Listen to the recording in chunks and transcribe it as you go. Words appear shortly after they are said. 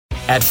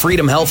At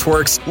Freedom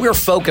HealthWorks, we're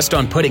focused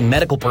on putting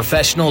medical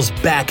professionals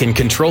back in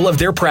control of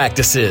their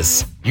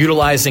practices.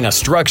 Utilizing a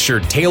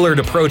structured, tailored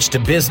approach to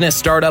business,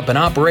 startup, and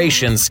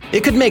operations,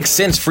 it could make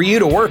sense for you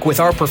to work with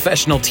our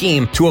professional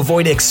team to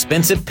avoid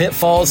expensive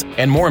pitfalls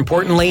and, more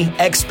importantly,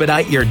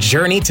 expedite your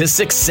journey to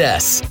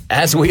success.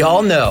 As we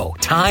all know,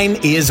 time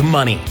is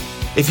money.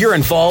 If you're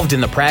involved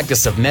in the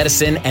practice of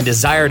medicine and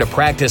desire to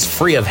practice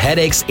free of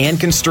headaches and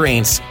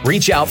constraints,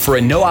 reach out for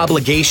a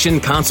no-obligation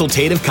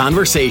consultative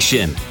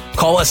conversation.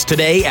 Call us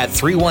today at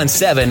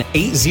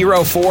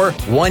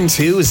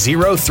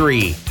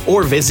 317-804-1203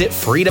 or visit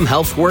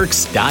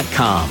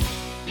freedomhealthworks.com.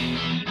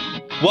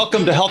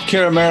 Welcome to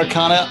Healthcare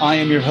Americana. I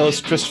am your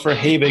host, Christopher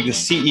Habig, the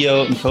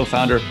CEO and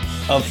co-founder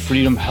of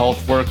Freedom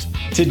HealthWorks.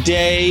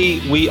 Today,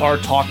 we are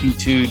talking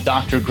to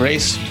Dr.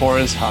 Grace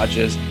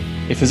Torres-Hodges,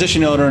 a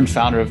physician owner and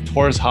founder of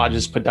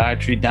Torres-Hodges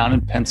Podiatry down in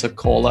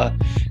Pensacola.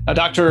 Now,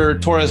 Dr.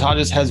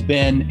 Torres-Hodges has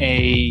been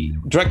a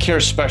direct care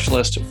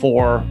specialist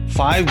for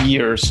 5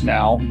 years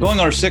now, going on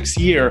our 6th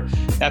year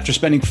after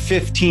spending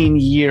 15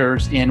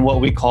 years in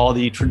what we call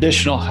the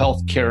traditional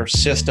healthcare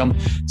system.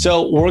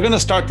 So we're going to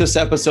start this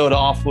episode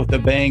off with a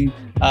bang.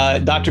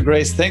 Dr.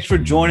 Grace, thanks for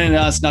joining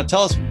us. Now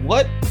tell us,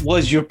 what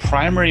was your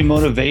primary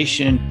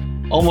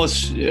motivation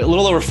almost a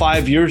little over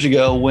 5 years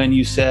ago when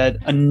you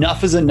said,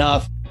 enough is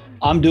enough?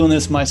 I'm doing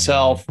this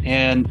myself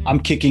and I'm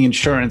kicking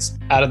insurance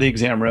out of the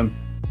exam room.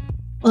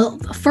 Well,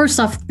 first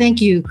off,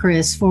 thank you,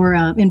 Chris, for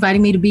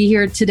inviting me to be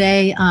here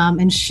today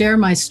and share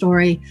my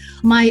story.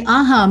 My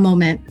aha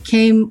moment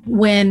came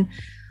when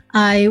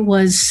I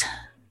was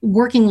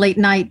working late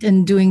night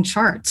and doing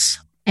charts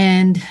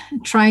and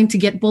trying to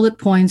get bullet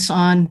points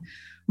on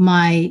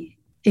my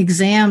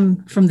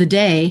exam from the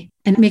day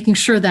and making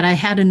sure that I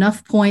had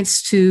enough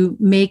points to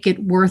make it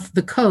worth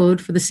the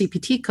code for the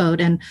CPT code.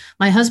 And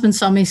my husband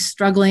saw me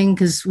struggling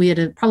because we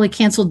had probably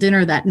canceled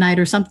dinner that night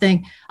or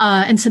something,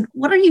 and said,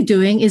 "What are you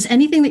doing? Is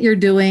anything that you're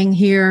doing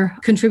here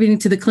contributing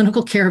to the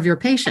clinical care of your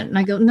patient?" And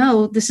I go,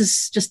 "No, this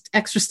is just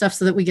extra stuff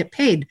so that we get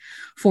paid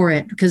for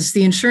it because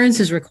the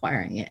insurance is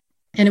requiring it."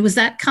 And it was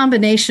that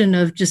combination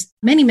of just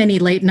many, many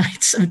late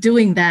nights of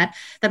doing that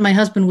my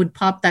husband would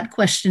pop that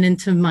question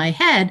into my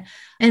head.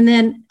 And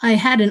then I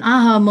had an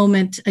aha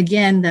moment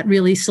again that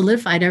really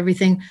solidified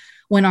everything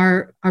when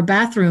our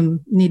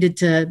bathroom needed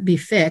to be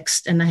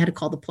fixed and I had to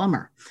call the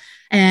plumber.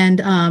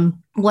 And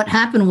what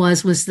happened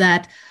was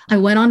that I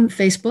went on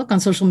Facebook,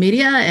 on social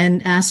media,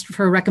 and asked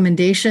for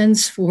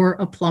recommendations for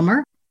a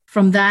plumber.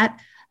 From that,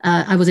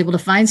 I was able to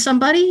find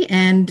somebody,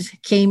 and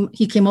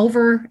he came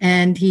over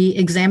and he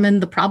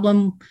examined the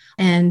problem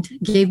and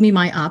gave me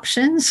my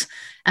options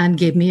and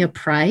gave me a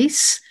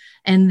price.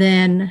 And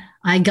then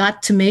I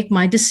got to make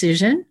my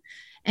decision.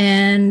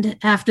 And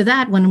after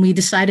that, when we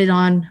decided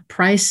on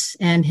price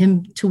and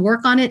him to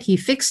work on it, he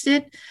fixed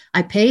it.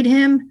 I paid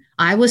him.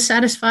 I was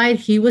satisfied.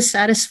 He was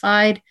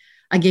satisfied.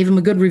 I gave him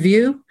a good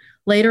review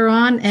later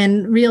on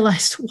and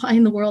realized why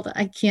in the world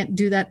I can't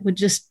do that with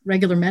just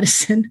regular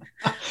medicine.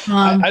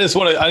 I just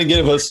want to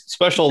give a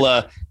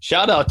special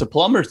shout out to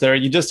plumbers there.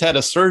 You just had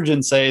a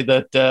surgeon say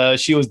that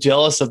she was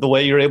jealous of the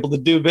way you're able to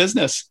do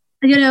business.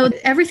 You know,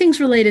 everything's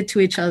related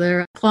to each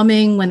other.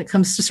 Plumbing when it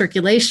comes to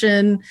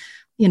circulation,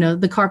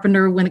 the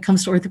carpenter when it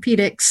comes to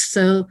orthopedics.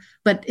 So,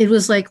 but it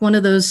was like one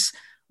of those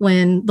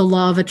when the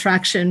law of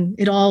attraction,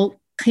 it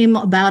all came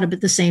about at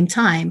the same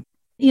time.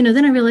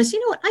 Then I realized,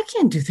 what, I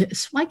can't do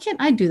this. Why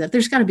can't I do that?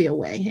 There's got to be a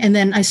way. And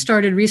then I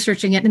started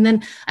researching it. And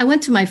then I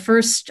went to my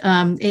first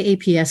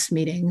AAPS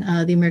meeting,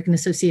 the American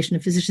Association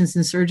of Physicians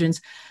and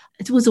Surgeons.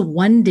 It was a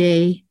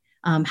one-day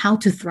How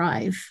to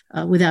Thrive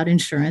Without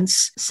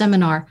Insurance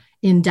seminar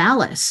in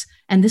Dallas.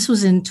 And this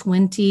was in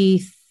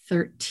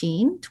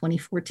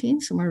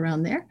 2014, somewhere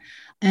around there.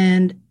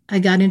 And I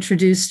got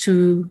introduced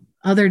to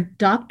other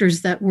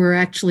doctors that were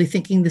actually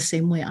thinking the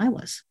same way I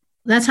was.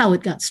 That's how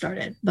it got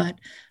started. But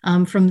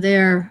from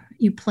there,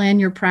 you plan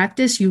your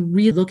practice. You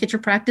relook at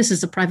your practice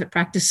as a private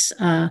practice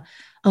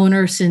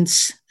owner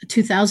since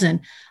 2000.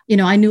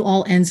 I knew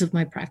all ends of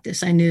my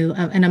practice. I knew,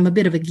 and I'm a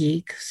bit of a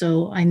geek,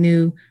 so I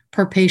knew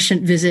per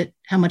patient visit,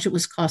 how much it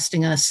was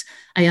costing us.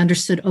 I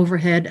understood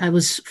overhead. I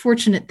was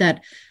fortunate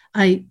that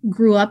I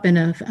grew up in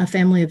a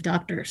family of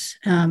doctors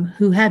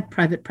who had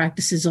private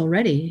practices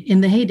already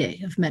in the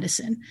heyday of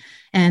medicine.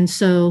 And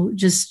so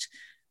just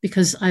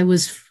because I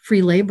was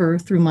free labor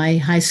through my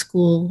high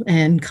school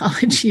and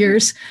college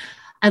years,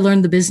 I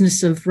learned the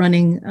business of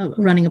running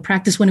a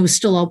practice when it was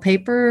still all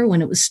paper,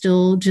 when it was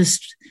still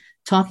just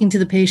talking to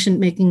the patient,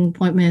 making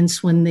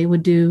appointments, when they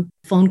would do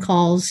phone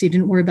calls. You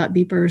didn't worry about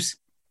beepers.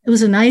 It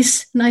was a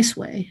nice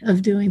way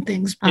of doing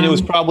things. And it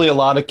was probably a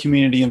lot of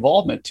community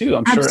involvement too.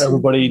 I'm sure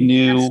everybody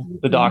knew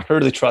the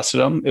doctor, they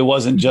trusted him. It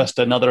wasn't just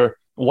another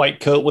white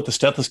coat with a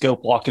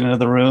stethoscope walking into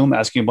the room,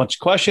 asking a bunch of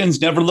questions,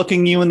 never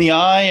looking you in the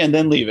eye and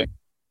then leaving.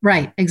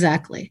 Right,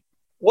 exactly.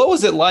 What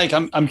was it like?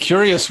 I'm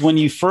curious, when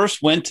you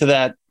first went to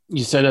that,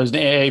 you said it was an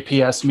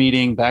AAPS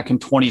meeting back in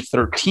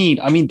 2013.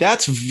 I mean,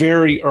 that's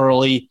very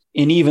early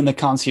in even the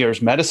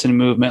concierge medicine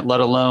movement,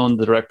 let alone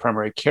the direct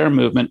primary care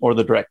movement or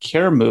the direct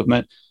care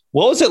movement.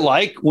 What was it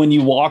like when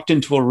you walked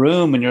into a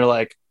room and you're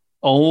like,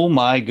 oh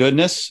my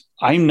goodness,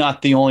 I'm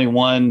not the only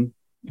one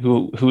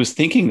who is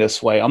thinking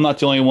this way. I'm not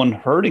the only one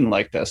hurting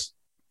like this.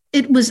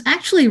 It was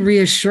actually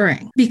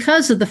reassuring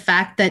because of the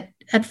fact that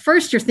at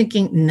first you're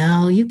thinking,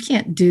 no, you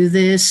can't do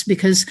this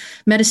because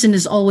medicine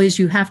is always,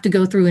 you have to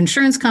go through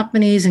insurance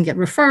companies and get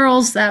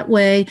referrals that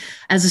way.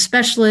 As a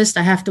specialist,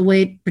 I have to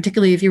wait,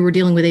 particularly if you were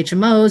dealing with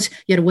HMOs,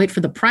 you had to wait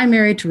for the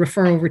primary to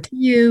refer over to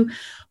you.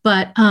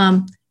 But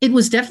it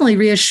was definitely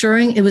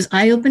reassuring. It was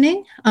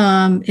eye-opening.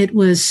 It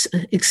was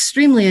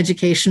extremely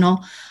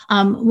educational.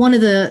 One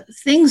of the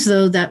things,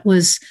 though, that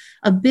was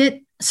a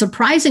bit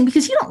surprising,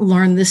 because you don't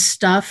learn this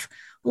stuff.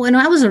 When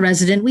I was a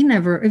resident, we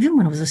never, even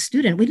when I was a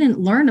student, we didn't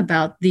learn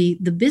about the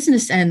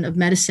business end of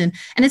medicine.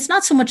 And it's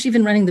not so much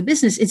even running the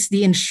business, it's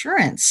the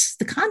insurance,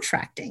 the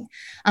contracting.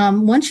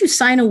 Once you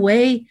sign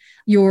away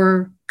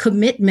your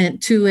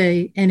commitment to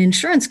an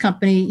insurance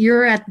company,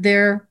 you're at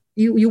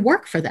you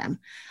work for them.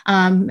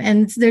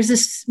 And there's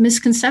this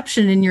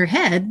misconception in your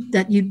head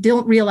that you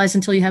don't realize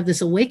until you have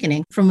this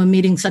awakening from a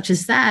meeting such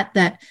as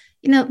that,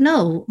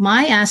 no,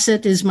 my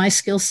asset is my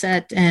skill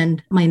set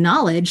and my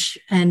knowledge.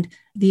 And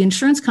the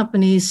insurance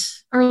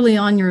companies, early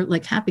on, you're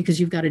like happy because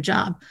you've got a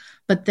job.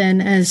 But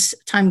then as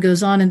time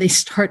goes on and they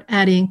start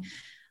adding,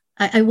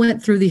 I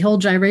went through the whole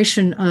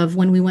gyration of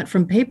when we went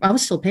from paper. I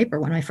was still paper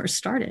when I first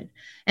started.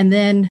 And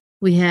then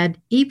we had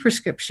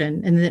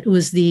e-prescription, and it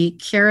was the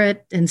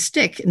carrot and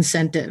stick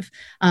incentive,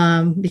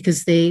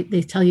 because they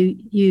tell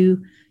you'll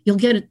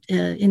get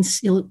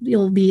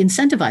you'll be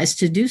incentivized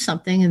to do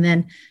something, and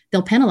then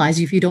they'll penalize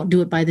you if you don't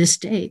do it by this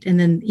date. And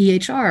then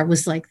EHR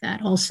was like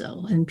that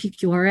also, and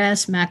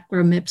PQRS,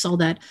 MACRA, MIPS, all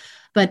that.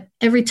 But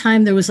every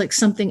time there was like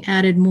something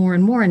added more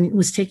and more, and it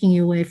was taking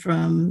you away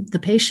from the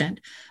patient.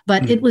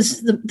 But it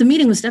was the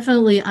meeting was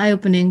definitely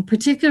eye-opening,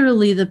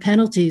 particularly the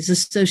penalties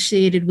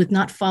associated with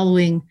not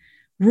following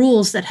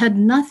rules that had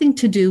nothing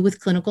to do with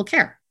clinical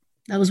care.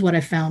 That was what I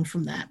found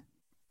from that.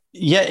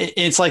 Yeah,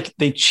 it's like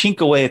they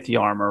chink away at the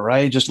armor,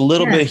 right? Just a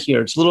little bit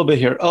here, it's a little bit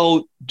here.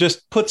 Oh,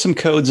 just put some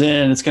codes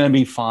in, it's going to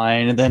be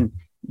fine. And then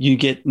you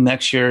get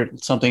next year,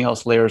 something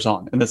else layers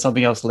on, and then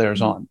something else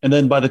layers on. And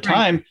then by the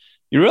time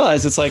you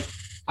realize, it's like,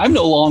 I'm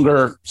no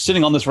longer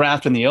sitting on this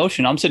raft in the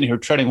ocean. I'm sitting here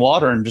treading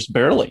water and just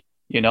barely,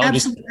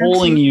 just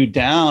pulling you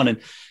down.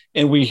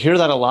 And we hear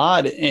that a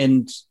lot.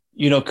 And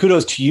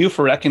kudos to you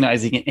for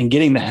recognizing it and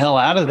getting the hell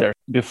out of there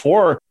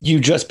before you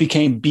just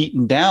became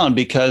beaten down.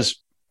 Because,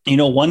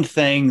 one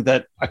thing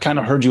that I kind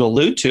of heard you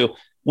allude to,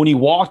 when you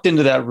walked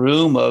into that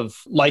room of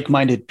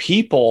like-minded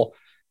people,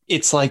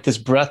 it's like this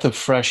breath of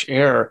fresh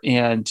air.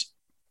 And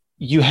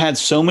you had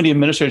so many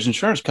administrators,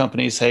 insurance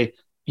companies say,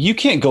 you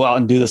can't go out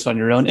and do this on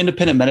your own.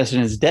 Independent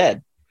medicine is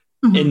dead.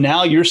 Mm-hmm. And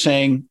now you're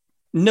saying,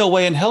 no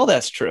way in hell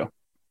that's true.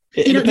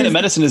 Independent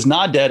medicine is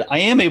not dead. I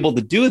am able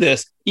to do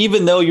this,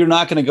 even though you're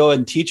not going to go ahead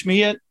and teach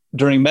me it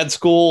during med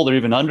school or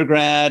even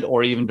undergrad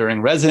or even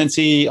during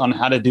residency on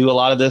how to do a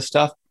lot of this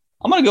stuff.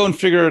 I'm going to go and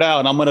figure it out.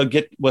 And I'm going to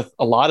get with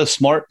a lot of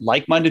smart,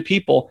 like-minded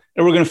people,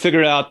 and we're going to figure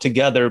it out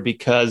together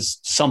because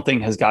something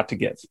has got to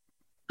give.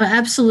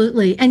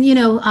 Absolutely. And,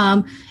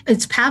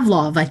 it's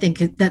Pavlov, I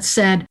think, that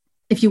said,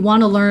 if you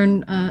want to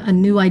learn a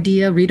new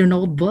idea, read an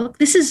old book.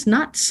 This is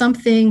not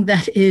something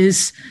that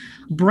is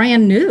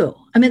brand new.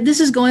 I mean, this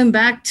is going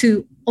back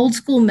to old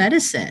school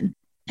medicine.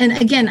 And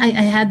again, I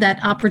had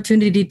that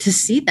opportunity to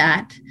see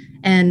that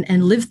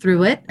and live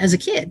through it as a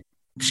kid.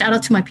 Shout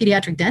out to my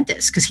pediatric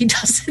dentist, because he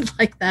does it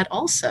like that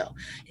also.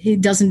 He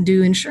doesn't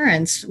do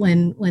insurance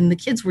when the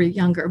kids were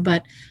younger,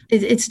 but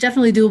it's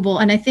definitely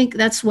doable. And I think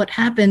that's what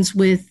happens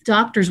with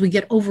doctors. We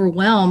get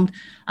overwhelmed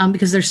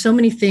because there's so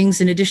many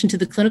things in addition to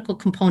the clinical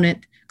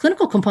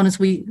components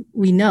we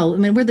know. I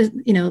mean, we're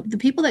the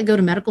people that go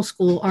to medical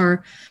school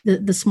are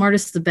the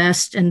smartest, the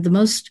best, and the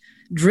most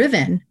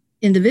driven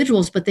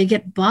individuals, but they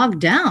get bogged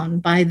down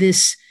by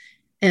this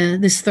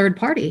third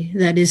party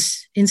that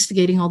is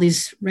instigating all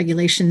these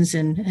regulations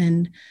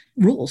and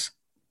rules.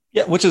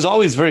 Yeah, which is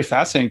always very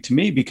fascinating to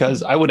me,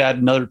 because I would add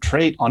another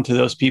trait onto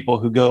those people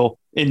who go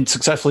and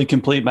successfully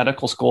complete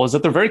medical school is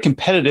that they're very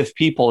competitive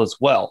people as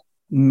well.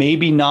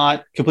 Maybe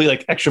not completely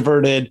like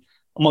extroverted,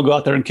 I'm going to go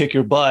out there and kick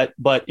your butt,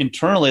 but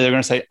internally they're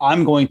going to say,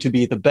 I'm going to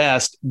be the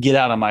best, get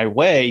out of my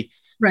way.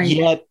 Right.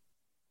 Yet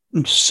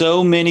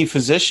so many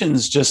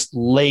physicians just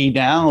lay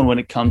down when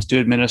it comes to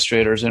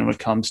administrators and when it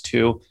comes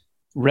to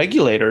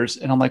regulators.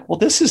 And I'm like, well,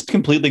 this is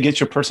completely against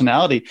your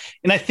personality.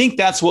 And I think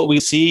that's what we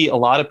see a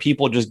lot of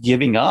people just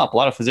giving up. A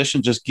lot of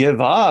physicians just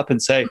give up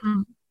and say,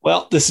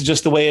 well, this is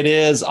just the way it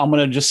is. I'm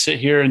going to just sit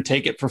here and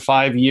take it for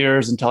 5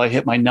 years until I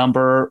hit my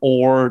number,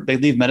 or they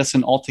leave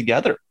medicine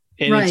altogether.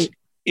 And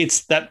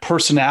it's that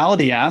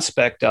personality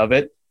aspect of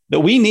it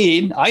that we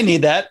need. I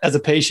need that as a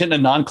patient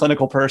and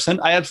non-clinical person.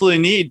 I absolutely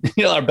need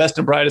our best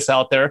and brightest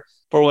out there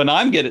for when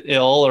I'm getting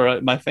ill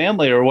or my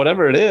family or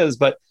whatever it is.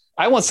 But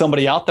I want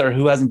somebody out there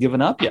who hasn't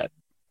given up yet.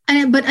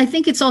 But I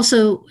think it's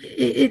also,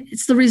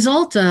 it's the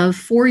result of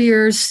 4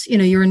 years,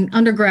 you're in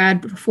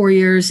undergrad 4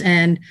 years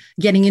and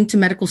getting into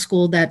medical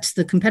school. That's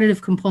the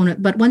competitive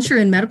component. But once you're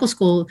in medical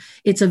school,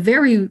 it's a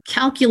very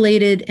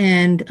calculated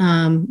and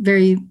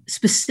very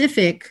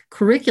specific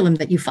curriculum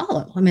that you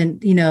follow. I mean,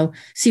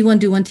 see one,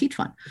 do one, teach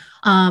one.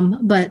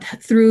 But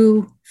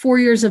through 4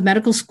 years of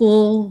medical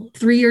school,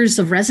 3 years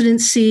of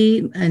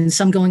residency, and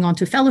some going on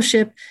to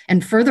fellowship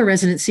and further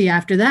residency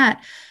after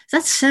that,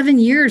 that's 7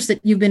 years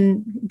that you've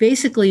been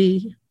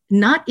basically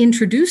not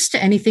introduced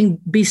to anything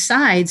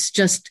besides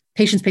just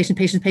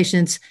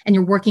patients, and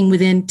you're working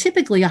within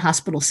typically a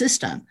hospital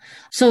system.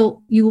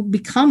 So you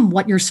become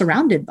what you're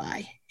surrounded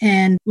by.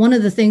 And one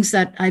of the things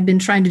that I've been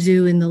trying to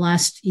do in the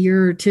last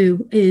year or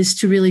two is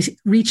to really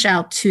reach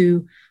out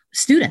to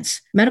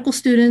students, medical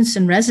students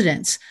and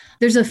residents.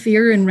 There's a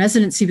fear in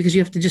residency because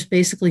you have to just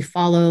basically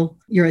follow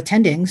your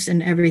attendings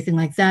and everything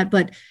like that.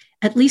 But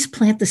at least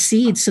plant the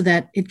seed so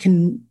that it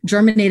can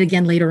germinate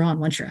again later on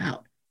once you're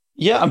out.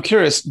 Yeah, I'm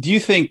curious. Do you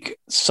think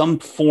some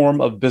form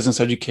of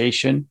business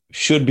education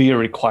should be a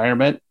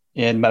requirement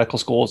in medical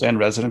schools and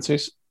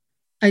residencies?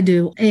 I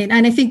do.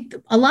 And I think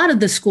a lot of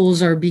the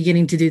schools are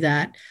beginning to do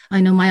that.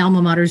 I know my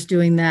alma mater is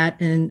doing that,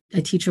 and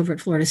I teach over at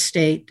Florida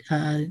State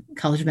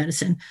College of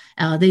Medicine.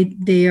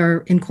 They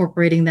are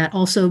incorporating that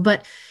also.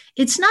 But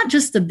it's not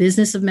just the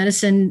business of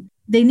medicine.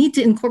 They need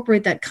to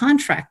incorporate that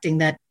contracting,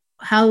 that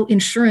how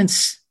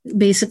insurance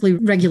basically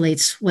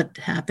regulates what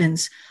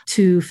happens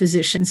to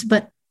physicians.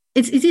 But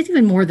it's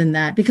even more than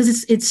that,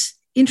 because it's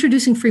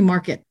introducing free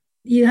market.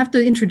 You have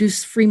to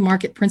introduce free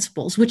market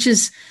principles, which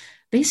is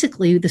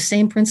basically the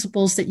same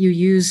principles that you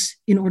use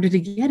in order to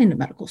get into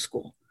medical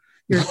school.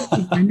 Your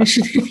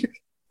initiative.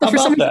 How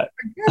about that?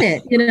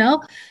 Forget it,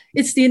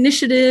 it's the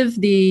initiative,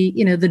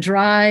 the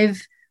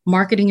drive,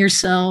 marketing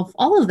yourself,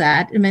 all of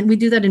that. I mean, we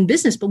do that in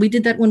business, but we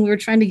did that when we were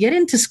trying to get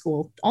into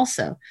school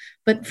also.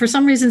 But for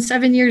some reason,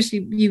 7 years,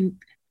 you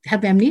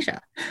have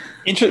amnesia.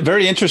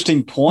 Very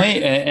interesting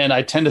point. And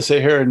I tend to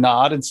sit here and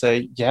nod and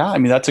say, yeah, I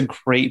mean, that's a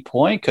great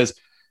point, because,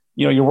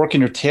 you're working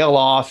your tail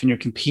off and you're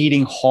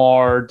competing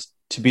hard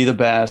to be the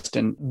best.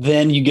 And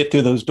then you get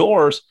through those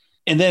doors,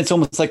 and then it's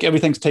almost like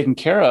everything's taken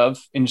care of.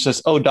 And it's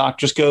just, oh, doc,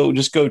 just go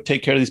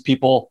take care of these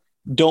people.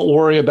 Don't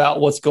worry about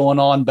what's going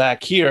on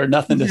back here.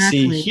 Nothing to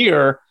see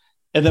here.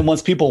 And then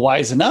once people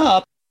wisen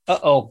up,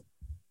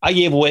 I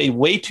gave away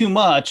way too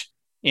much.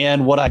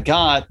 And what I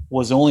got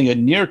was only a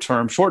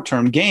near-term,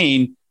 short-term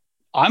gain.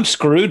 I'm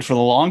screwed for the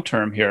long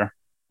term here.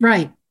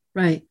 Right.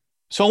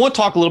 So I want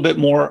to talk a little bit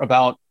more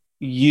about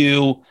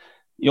you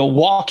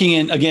walking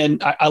in. Again,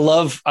 I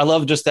love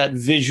just that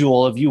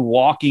visual of you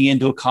walking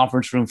into a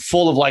conference room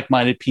full of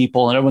like-minded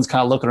people, and everyone's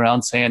kind of looking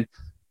around saying,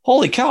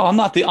 "Holy cow, I'm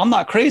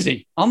not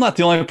crazy. I'm not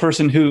the only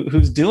person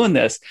who's doing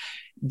this."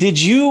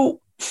 Did you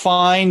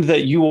find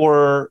that you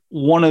were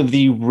one of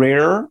the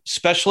rare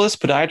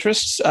specialist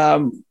podiatrists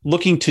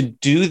looking to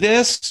do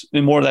this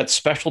in more of that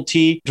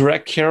specialty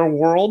direct care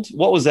world?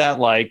 What was that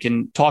like?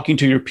 And talking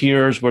to your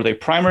peers, were they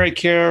primary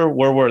care?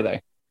 Where were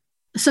they?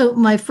 So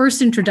my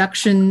first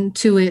introduction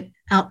to it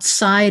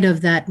outside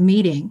of that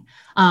meeting,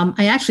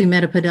 I actually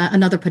met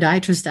another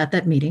podiatrist at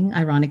that meeting.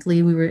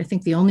 Ironically, we were, I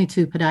think, the only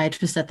two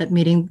podiatrists at that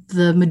meeting.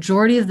 The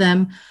majority of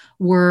them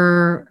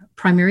were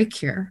primary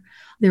care.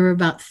 There were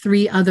about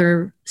 3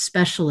 other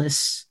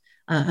specialists,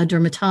 a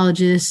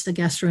dermatologist, a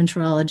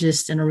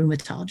gastroenterologist, and a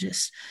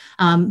rheumatologist.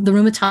 The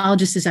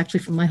rheumatologist is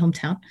actually from my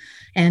hometown.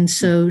 And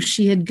so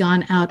she had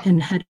gone out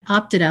and had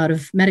opted out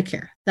of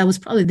Medicare. That was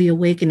probably the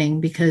awakening,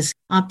 because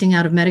opting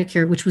out of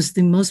Medicare, which was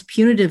the most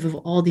punitive of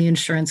all the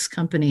insurance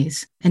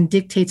companies and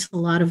dictates a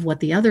lot of what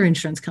the other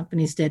insurance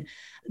companies did,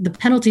 the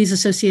penalties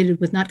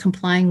associated with not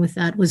complying with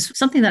that was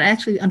something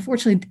that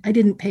unfortunately, I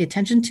didn't pay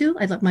attention to.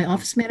 I let my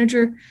office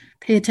manager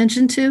pay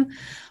attention to.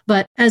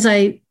 But as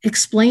I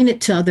explained it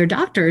to other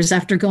doctors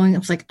after I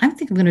was like, I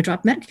think I'm going to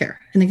drop Medicare.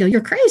 And they go,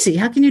 "You're crazy.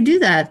 How can you do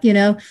that?"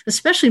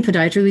 Especially in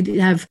podiatry, we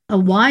have a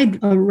wide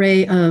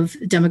array of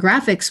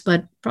demographics,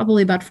 but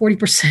probably about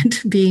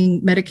 40%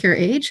 being Medicare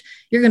age.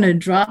 You're going to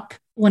drop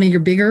one of your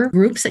bigger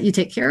groups that you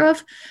take care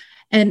of.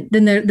 And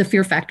then the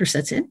fear factor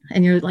sets in,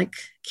 and you're like,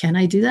 can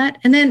I do that?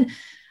 And then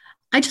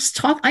I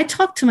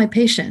talked to my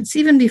patients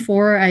even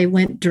before I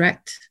went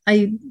direct.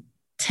 I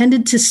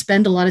tended to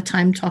spend a lot of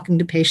time talking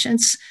to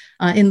patients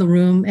in the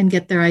room and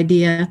get their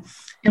idea.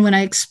 And when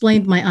I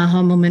explained my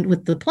aha moment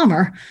with the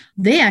plumber,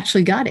 they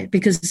actually got it,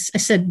 because I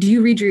said, "Do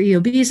you read your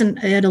EOBs?" And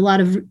I had a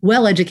lot of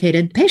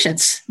well-educated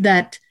patients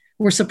that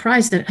were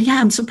surprised that, "Yeah,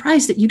 I'm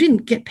surprised that you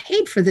didn't get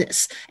paid for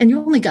this and you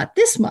only got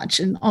this much,"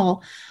 and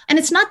all. And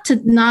it's not to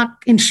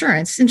knock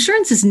insurance.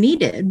 Insurance is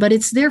needed, but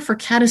it's there for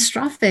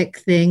catastrophic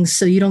things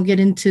so you don't get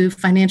into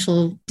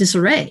financial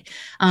disarray.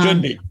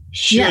 Should be.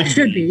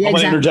 Should be. I'm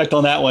going to interject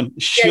on that one.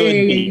 Should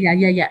be.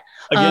 Yeah.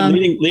 Again,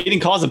 leading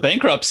cause of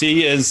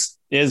bankruptcy is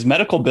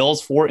medical bills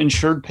for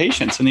insured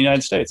patients in the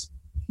United States.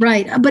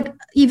 Right. But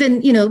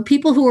even,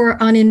 people who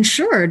are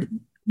uninsured,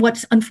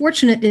 what's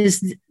unfortunate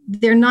is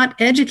they're not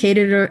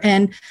educated,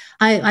 and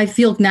I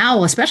feel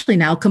now, especially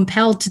now,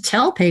 compelled to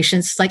tell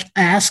patients, like,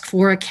 ask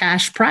for a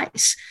cash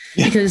price,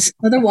 because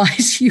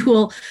otherwise you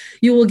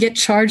will get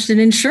charged an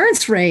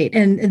insurance rate.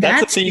 And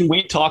that's a thing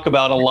we talk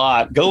about a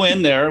lot. Go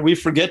in there. We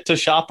forget to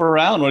shop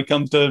around when it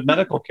comes to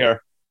medical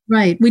care.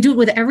 Right. We do it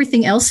with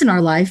everything else in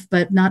our life,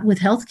 but not with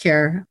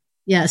healthcare.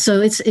 Yeah.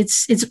 So it's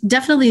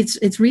definitely,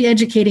 it's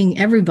re-educating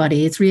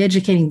everybody. It's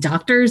re-educating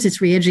doctors.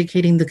 It's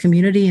re-educating the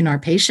community and our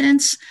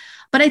patients.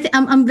 But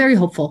I'm very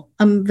hopeful.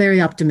 I'm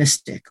very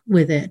optimistic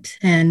with it.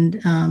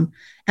 And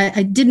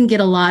I didn't get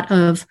a lot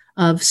of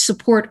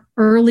support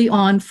early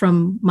on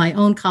from my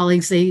own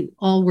colleagues. They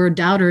all were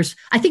doubters.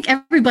 I think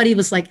everybody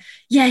was like,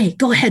 yay,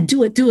 go ahead,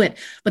 do it.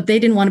 But they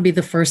didn't want to be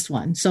the first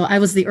one. So I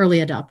was the early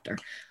adopter.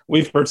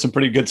 We've heard some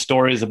pretty good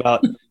stories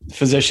about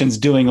physicians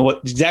doing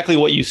exactly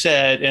what you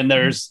said. And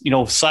there's,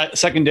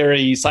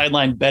 secondary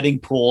sideline betting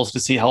pools to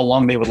see how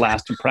long they would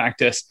last in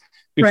practice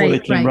before they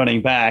came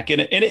running back.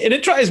 And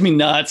it drives me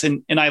nuts.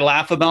 And I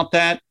laugh about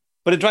that,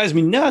 but it drives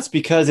me nuts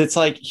because it's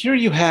like, here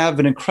you have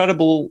an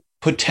incredible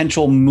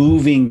potential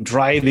moving,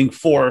 driving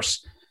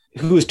force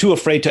who is too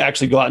afraid to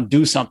actually go out and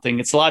do something.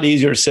 It's a lot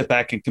easier to sit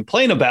back and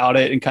complain about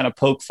it and kind of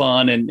poke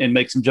fun and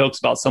make some jokes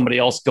about somebody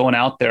else going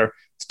out there,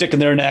 sticking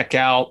their neck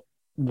out,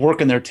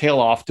 working their tail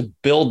off to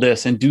build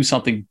this and do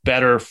something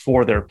better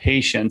for their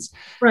patients.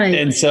 Right.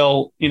 And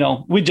so,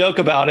 we joke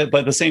about it, but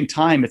at the same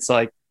time, it's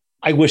like,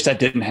 I wish that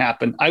didn't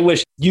happen. I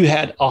wish you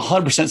had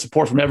 100%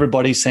 support from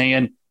everybody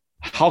saying,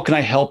 how can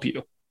I help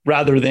you?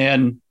 Rather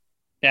than,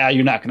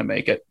 you're not going to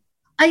make it.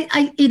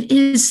 It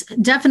is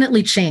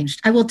definitely changed.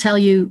 I will tell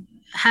you,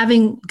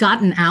 having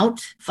gotten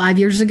out 5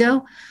 years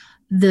ago,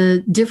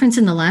 the difference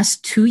in the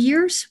last 2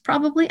 years,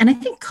 probably, and I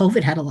think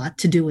COVID had a lot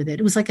to do with it.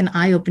 It was like an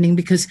eye-opening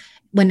because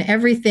when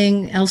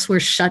everything elsewhere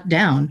shut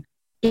down,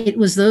 it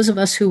was those of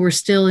us who were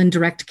still in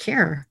direct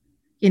care.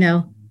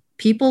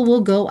 People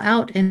will go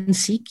out and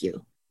seek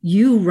you.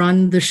 You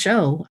run the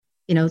show.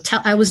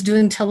 I was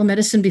doing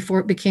telemedicine before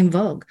it became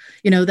vogue,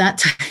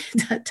 that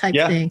type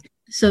thing.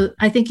 So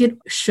I think it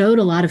showed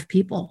a lot of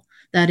people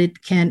that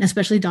it can,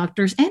 especially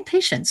doctors and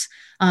patients,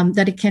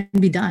 that it can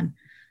be done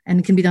and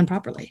it can be done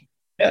properly.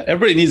 Yeah,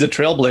 everybody needs a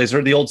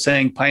trailblazer. The old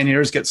saying,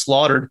 pioneers get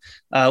slaughtered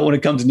when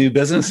it comes to new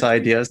business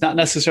ideas. Not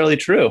necessarily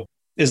true,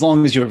 as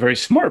long as you're a very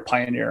smart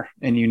pioneer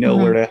and you know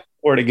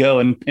where to go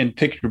and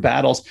pick your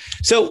battles.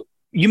 So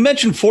you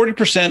mentioned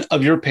 40%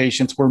 of your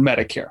patients were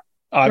Medicare.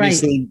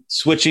 Obviously,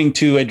 switching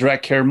to a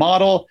direct care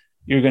model,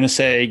 you're going to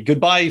say,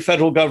 goodbye,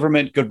 federal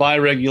government, goodbye,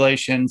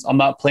 regulations. I'm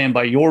not playing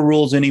by your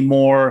rules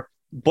anymore.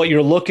 But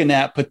you're looking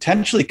at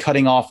potentially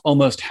cutting off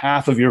almost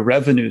half of your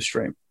revenue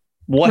stream.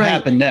 What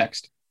happened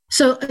next?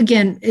 So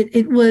again,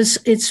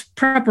 it's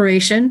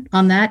preparation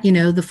on that.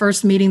 The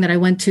first meeting that I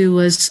went to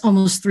was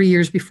almost 3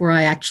 years before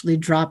I actually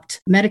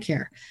dropped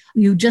Medicare.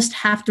 You just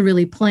have to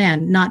really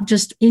plan, not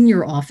just in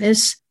your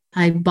office.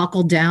 I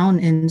buckled down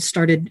and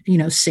started,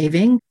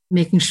 saving,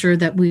 making sure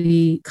that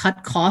we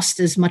cut costs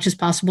as much as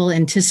possible,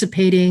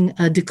 anticipating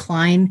a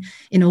decline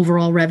in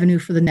overall revenue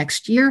for the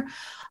next year.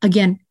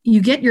 Again,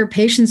 you get your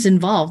patients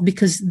involved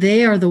because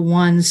they are the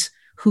ones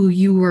who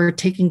you are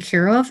taking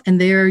care of, and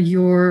they're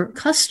your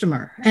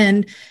customer.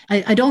 And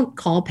I don't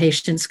call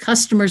patients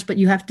customers, but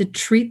you have to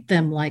treat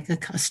them like a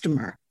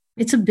customer.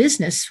 It's a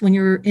business when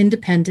you're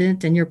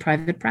independent and you're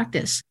private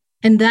practice.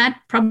 And that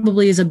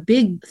probably is a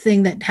big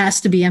thing that has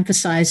to be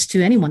emphasized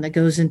to anyone that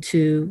goes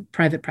into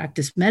private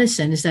practice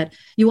medicine, is that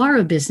you are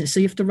a business.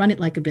 So you have to run it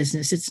like a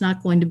business. It's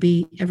not going to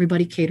be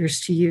everybody caters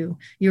to you.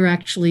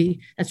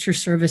 That's your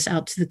service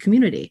out to the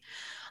community.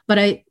 But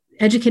I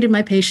educated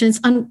my patients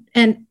on,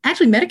 and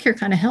actually Medicare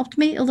kind of helped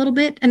me a little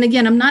bit. And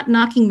again, I'm not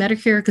knocking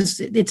Medicare because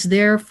it's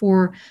there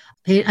for,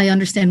 I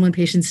understand when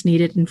patients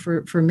need it and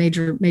for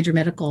major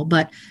medical,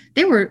 but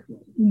they were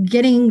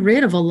getting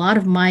rid of a lot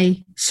of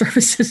my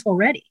services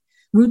already.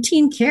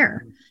 Routine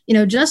care,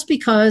 just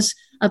because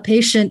a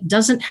patient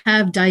doesn't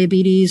have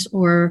diabetes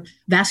or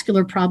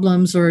vascular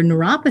problems or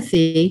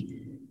neuropathy,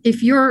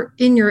 if you're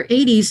in your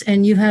 80s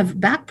and you have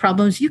back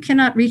problems, you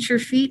cannot reach your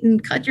feet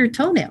and cut your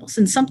toenails.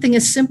 And something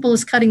as simple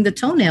as cutting the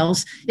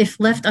toenails, if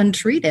left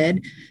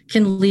untreated,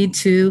 can lead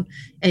to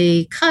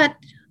a cut,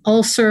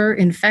 ulcer,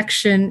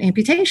 infection,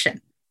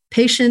 amputation.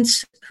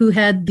 Patients who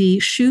had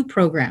the SHU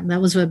program, that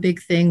was a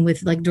big thing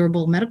with like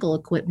durable medical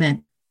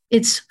equipment.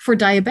 It's for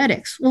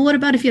diabetics. Well, what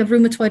about if you have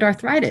rheumatoid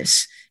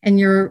arthritis and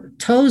your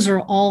toes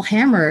are all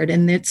hammered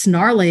and it's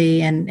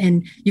gnarly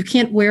and you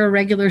can't wear a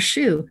regular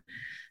shoe?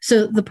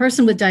 So the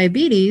person with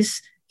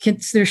diabetes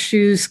gets their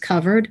shoes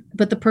covered,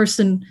 but the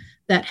person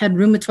that had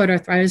rheumatoid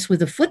arthritis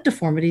with a foot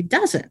deformity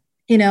doesn't.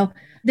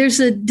 There's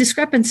a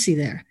discrepancy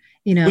there.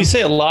 We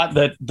say a lot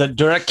that the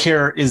direct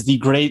care is the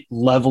great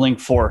leveling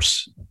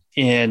force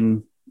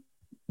in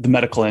the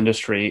medical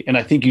industry. And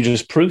I think you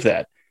just proved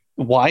that.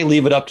 Why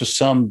leave it up to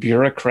some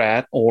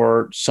bureaucrat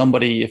or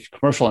somebody, if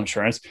commercial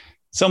insurance,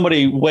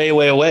 somebody way,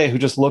 way away who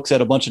just looks at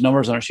a bunch of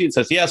numbers on a sheet and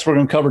says, yes, we're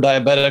going to cover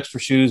diabetics for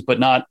shoes, but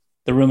not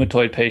the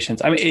rheumatoid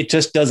patients. I mean, it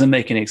just doesn't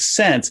make any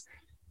sense.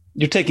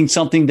 You're taking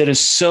something that is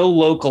so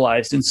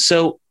localized and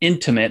so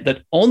intimate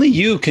that only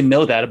you can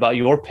know that about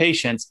your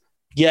patients.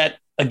 Yet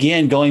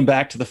again, going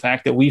back to the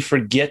fact that we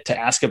forget to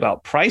ask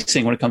about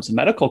pricing when it comes to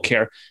medical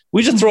care,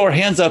 we just throw our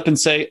hands up and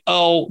say,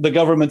 oh, the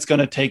government's going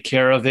to take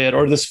care of it,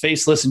 or this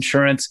faceless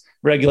insurance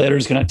regulator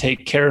is going to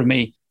take care of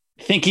me,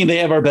 thinking they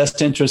have our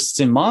best interests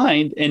in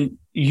mind. And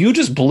you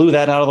just blew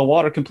that out of the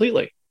water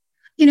completely.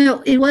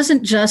 It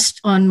wasn't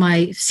just on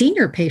my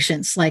senior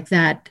patients like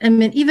that. I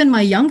mean, even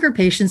my younger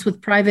patients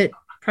with private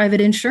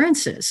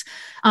insurances.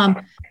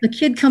 The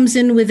kid comes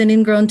in with an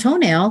ingrown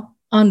toenail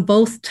on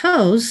both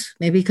toes,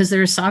 maybe because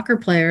they're a soccer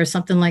player or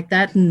something like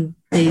that, and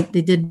they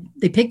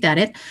picked at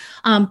it.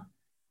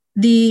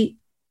 The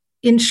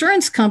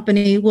insurance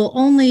company will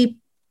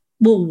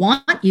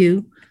want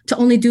you to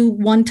only do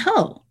one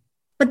toe,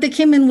 but they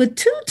came in with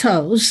two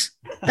toes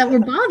that were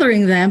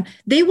bothering them.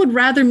 They would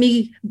rather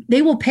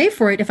they will pay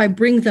for it if I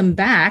bring them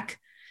back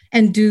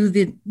and do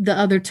the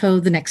other toe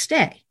the next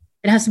day.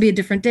 It has to be a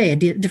different day, a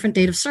different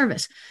date of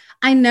service.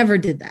 I never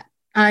did that.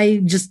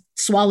 I just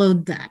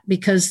swallowed that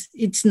because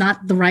it's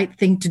not the right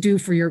thing to do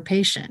for your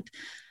patient.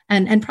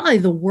 And probably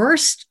the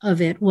worst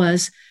of it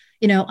was,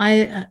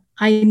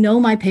 I know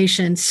my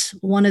patients.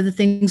 One of the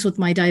things with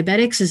my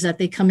diabetics is that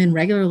they come in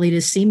regularly to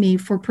see me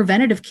for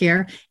preventative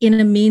care in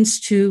a means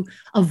to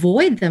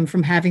avoid them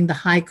from having the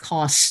high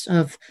costs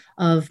of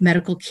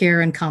medical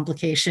care and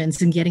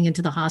complications and getting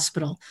into the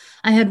hospital.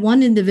 I had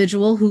one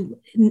individual who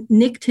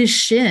nicked his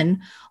shin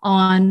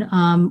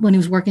on when he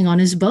was working on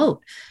his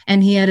boat,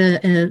 and he had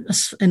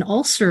an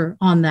ulcer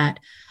on that.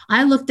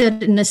 I looked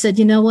at it and I said,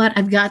 you know what?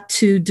 I've got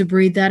to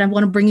debride that. I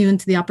want to bring you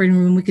into the operating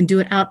room. We can do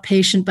it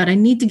outpatient, but I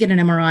need to get an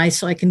MRI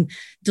so I can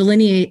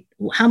delineate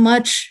how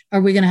much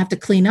are we going to have to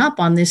clean up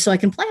on this so I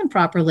can plan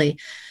properly.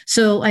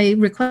 So I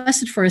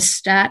requested for a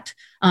stat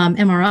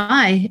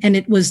MRI, and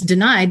it was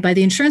denied by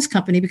the insurance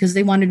company because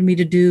they wanted me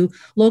to do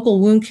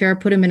local wound care,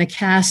 put him in a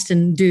cast,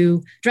 and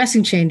do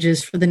dressing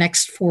changes for the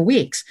next 4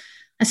 weeks.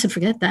 I said,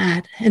 forget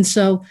that. And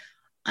so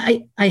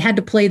I had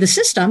to play the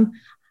system.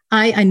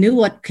 I knew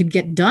what could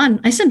get done.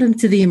 I sent him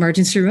to the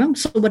emergency room.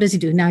 So what does he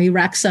do? Now he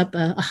racks up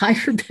a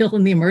higher bill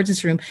in the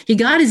emergency room. He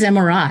got his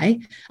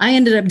MRI. I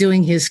ended up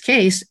doing his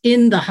case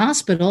in the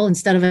hospital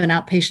instead of an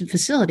outpatient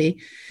facility.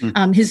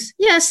 His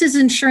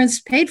insurance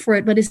paid for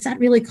it, but is that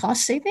really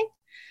cost saving?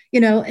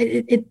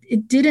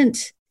 It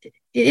didn't.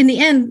 In the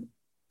end,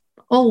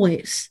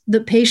 always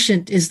the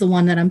patient is the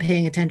one that I'm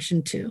paying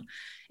attention to.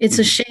 It's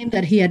a shame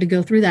that he had to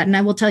go through that. And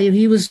I will tell you,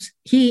 he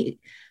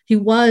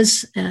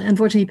was,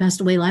 unfortunately, he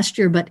passed away last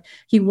year, but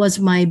he was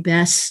my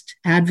best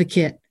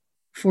advocate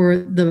for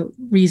the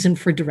reason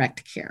for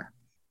direct care.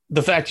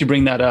 The fact you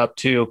bring that up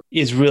too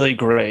is really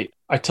great.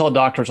 I tell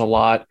doctors a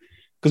lot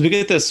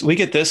because we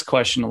get this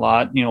question a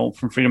lot,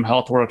 from Freedom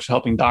HealthWorks,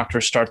 helping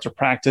doctors start their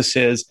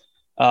practices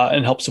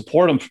and help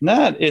support them from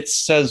that. It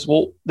says,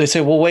 they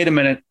say, wait a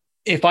minute.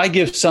 If I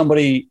give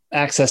somebody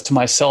access to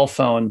my cell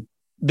phone,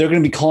 they're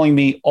going to be calling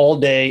me all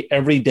day,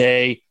 every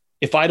day.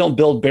 If I don't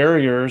build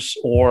barriers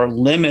or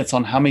limits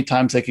on how many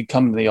times they could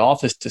come to the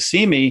office to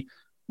see me,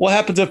 what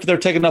happens if they're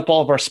taking up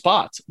all of our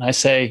spots? And I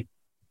say,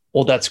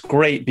 well, that's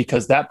great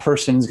because that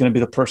person is going to be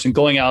the person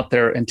going out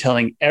there and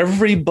telling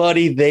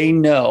everybody they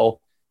know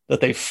that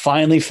they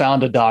finally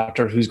found a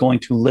doctor who's going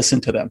to listen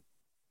to them.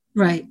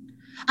 Right.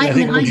 I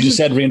think what you just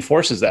said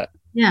reinforces that.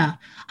 Yeah.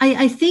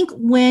 I think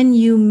when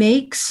you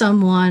make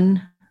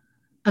someone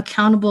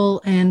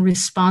accountable and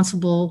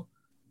responsible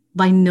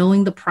by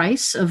knowing the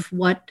price of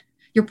what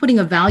you're putting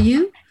a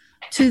value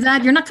to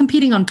that, you're not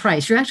competing on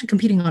price. You're actually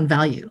competing on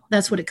value.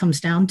 That's what it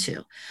comes down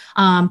to.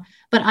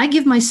 But I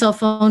give my cell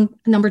phone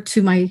number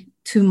to my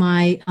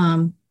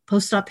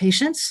post-op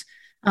patients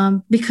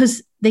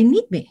because they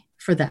need me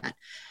for that.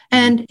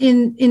 And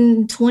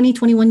in 20,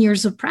 21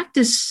 years of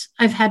practice,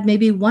 I've had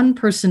maybe one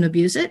person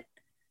abuse it,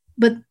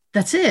 but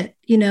that's it.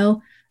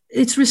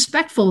 It's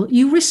respectful.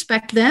 You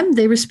respect them,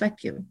 they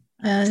respect you.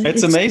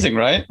 It's amazing,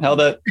 right? How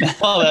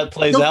that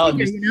plays out.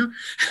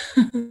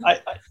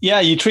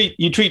 You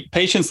treat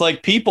patients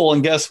like people,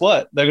 and guess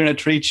what? They're going to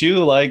treat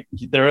you like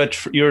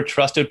you're a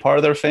trusted part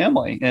of their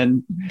family.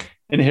 And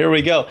here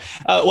we go.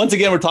 Once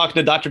again, we're talking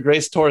to Dr.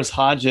 Grace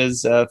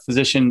Torres-Hodges,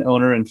 physician,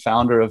 owner, and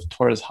founder of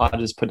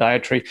Torres-Hodges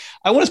Podiatry.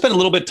 I want to spend a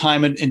little bit of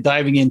time in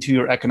diving into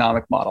your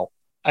economic model.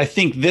 I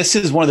think this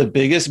is one of the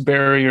biggest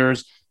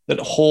barriers that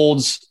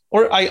holds,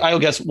 or I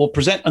guess will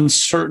present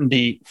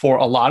uncertainty for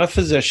a lot of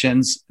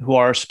physicians who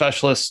are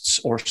specialists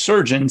or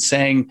surgeons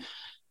saying,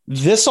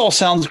 this all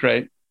sounds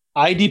great.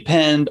 I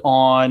depend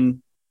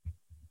on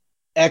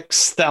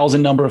X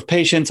thousand number of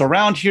patients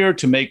around here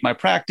to make my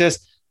practice.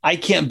 I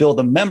can't build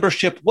a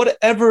membership,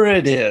 whatever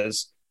it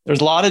is.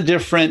 There's a lot of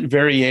different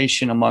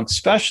variation amongst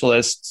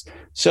specialists.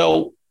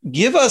 So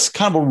give us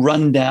kind of a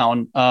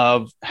rundown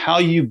of how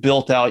you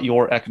built out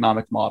your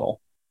economic model.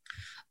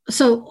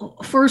 So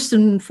first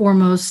and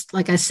foremost,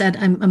 like I said,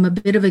 I'm a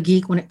bit of a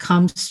geek when it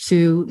comes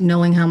to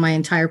knowing how my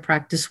entire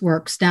practice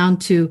works, down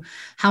to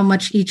how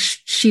much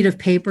each sheet of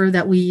paper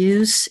that we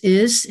use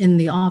is in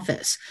the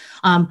office.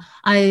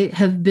 I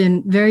have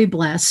been very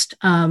blessed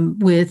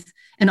with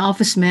an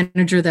office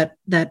manager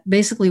that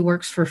basically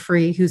works for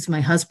free, who's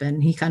my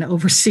husband. He kind of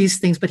oversees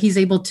things, but he's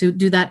able to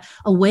do that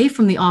away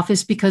from the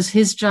office because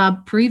his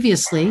job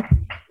previously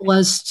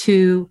was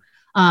to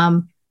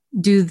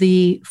do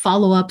the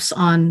follow-ups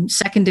on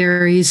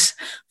secondaries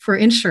for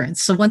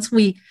insurance. So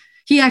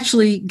he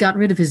actually got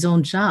rid of his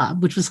own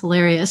job, which was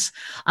hilarious.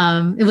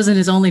 It wasn't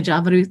his only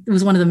job, but it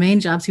was one of the main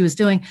jobs he was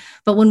doing.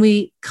 But when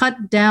we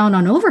cut down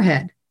on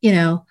overhead,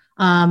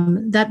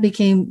 that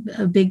became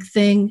a big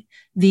thing.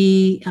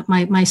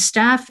 My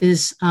staff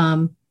is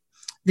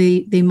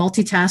they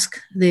multitask.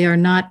 They are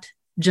not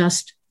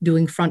just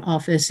doing front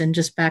office and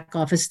just back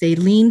office. They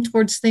lean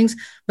towards things,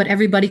 but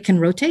everybody can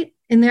rotate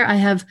in there. I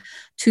have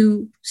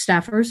 2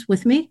 staffers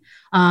with me.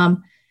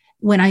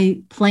 When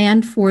I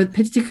planned for,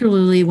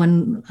 particularly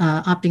when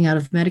opting out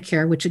of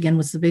Medicare, which again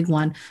was the big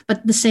one,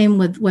 but the same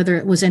with whether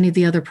it was any of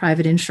the other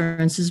private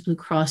insurances, Blue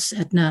Cross,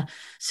 Aetna,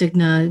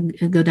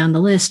 Cigna, go down the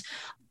list,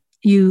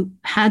 you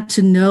had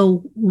to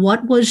know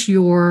what was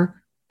your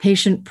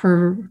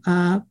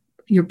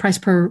your price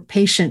per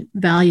patient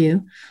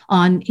value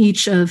on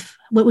each of,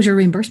 what was your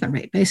reimbursement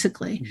rate,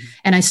 basically. Mm-hmm.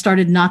 And I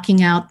started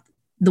knocking out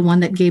the one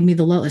that gave me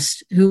the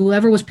lowest.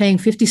 Whoever was paying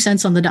 50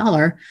 cents on the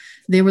dollar,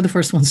 they were the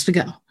first ones to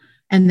go.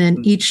 And then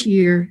each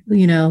year,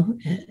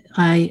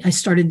 I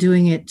started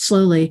doing it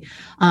slowly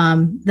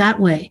that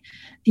way.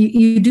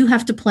 You do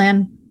have to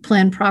plan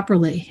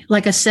properly.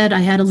 Like I said,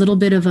 I had a little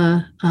bit of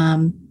a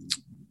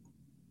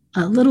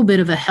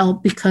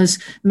help because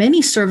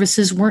many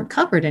services weren't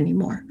covered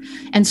anymore.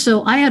 And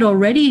so I had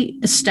already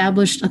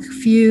established a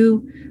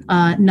few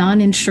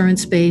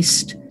non-insurance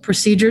based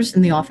procedures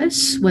in the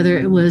office, whether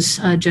it was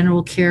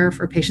general care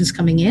for patients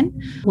coming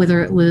in,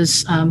 whether it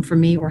was for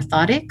me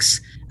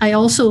orthotics. I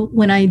also,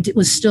 when I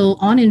was still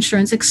on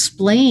insurance,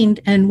 explained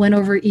and went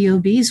over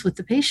EOBs with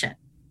the patient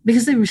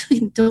because they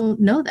really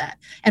don't know that.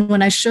 And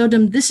when I showed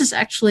them, this is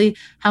actually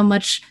how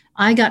much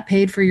I got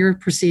paid for your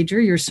procedure,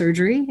 your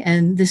surgery,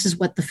 and this is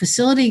what the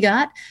facility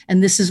got,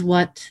 and this is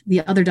what the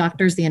other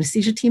doctors, the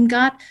anesthesia team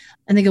got.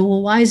 And they go,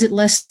 well, why is it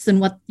less than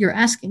what you're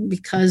asking?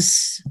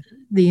 Because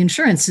the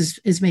insurance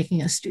is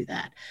making us do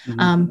that.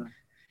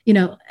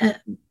 Mm-hmm.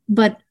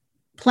 But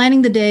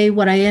planning the day,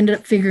 what I ended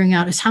up figuring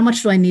out is how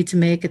much do I need to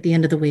make at the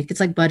end of the week? It's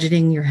like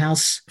budgeting your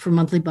house for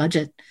monthly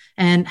budget.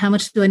 And how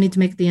much do I need to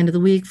make at the end of the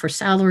week for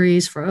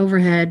salaries, for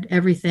overhead,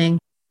 everything?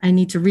 I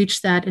need to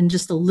reach that and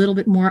just a little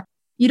bit more.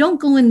 You don't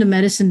go into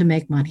medicine to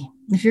make money.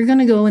 If you're going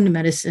to go into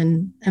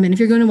medicine, if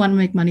you're going to want to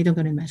make money, don't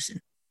go into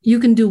medicine. You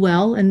can do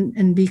well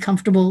and be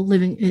comfortable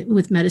living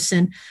with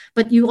medicine,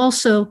 but you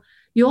also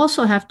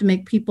have to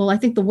make people, I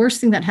think the worst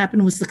thing that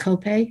happened was the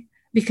copay,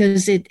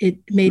 because it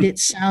made it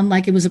sound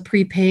like it was a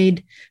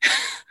prepaid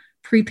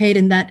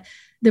and that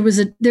there's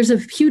a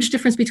huge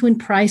difference between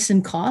price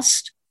and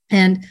cost.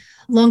 And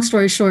long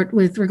story short,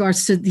 with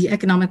regards to the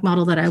economic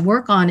model that I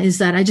work on, is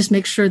that I just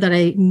make sure that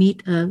I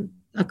meet a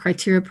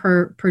criteria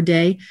per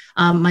day.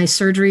 My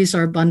surgeries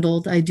are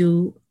bundled. I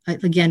do,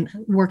 again,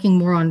 working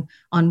more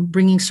on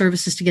bringing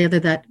services together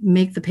that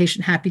make the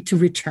patient happy to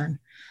return.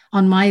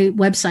 On my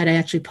website, I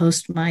actually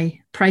post my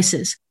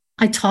prices.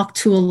 I talk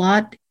to a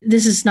lot.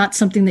 This is not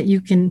something that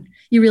you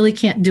really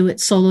can't do it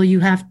solo. You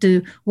have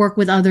to work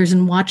with others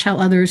and watch how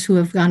others who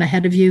have gone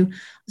ahead of you.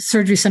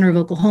 Surgery Center of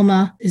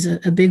Oklahoma is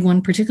a big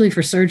one, particularly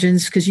for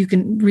surgeons, because you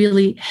can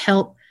really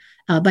help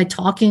by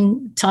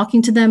talking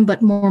to them,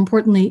 but more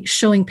importantly,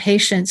 showing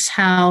patients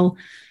how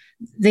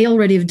they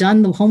already have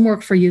done the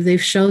homework for you.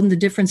 They've shown the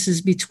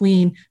differences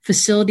between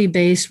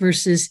facility-based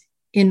versus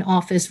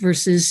in-office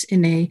versus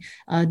in a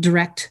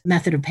direct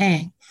method of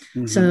paying.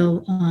 Mm-hmm.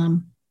 So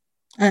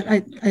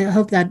I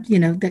hope that,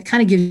 that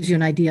kind of gives you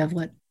an idea of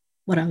what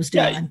I was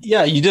doing.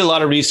 Yeah, you did a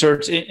lot of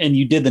research and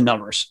you did the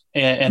numbers,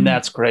 and mm-hmm.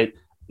 that's great.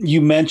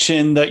 You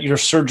mentioned that your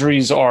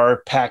surgeries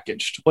are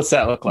packaged. What's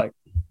that look like?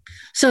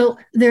 So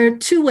there are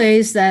 2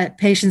 ways that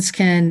patients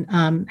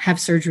can have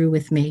surgery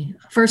with me.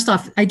 First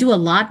off, I do a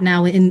lot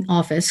now in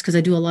office because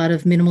I do a lot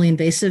of minimally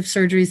invasive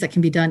surgeries that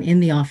can be done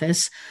in the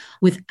office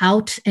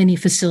without any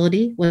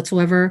facility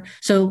whatsoever.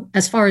 So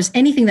as far as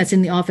anything that's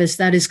in the office,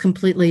 that is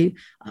completely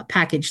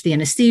packaged. The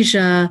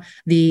anesthesia,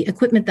 the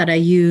equipment that I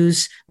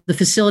use, the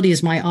facility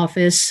is my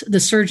office, the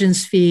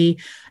surgeon's fee,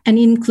 and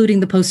including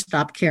the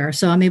post-op care.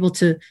 So I'm able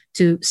to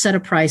set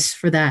a price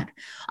for that.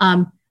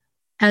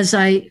 As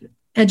I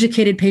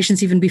educated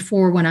patients even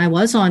before, when I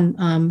was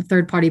on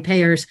third-party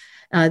payers,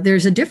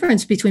 there's a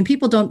difference between,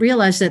 people don't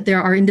realize that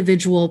there are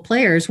individual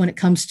players when it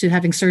comes to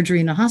having surgery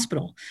in a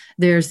hospital.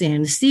 There's the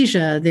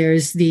anesthesia,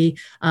 there's the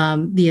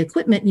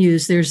equipment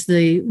used, there's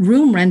the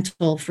room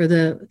rental for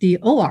the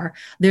OR,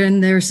 then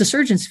there's the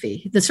surgeon's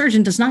fee. The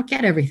surgeon does not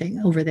get everything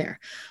over there.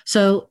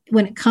 So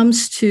when it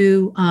comes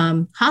to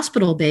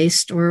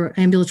hospital-based or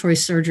ambulatory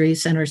surgery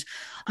centers,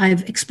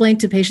 I've explained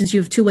to patients you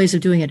have 2 ways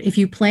of doing it. If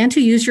you plan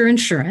to use your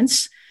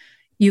insurance,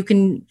 you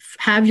can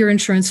have your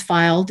insurance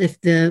filed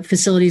if the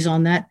facility's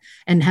on that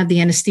and have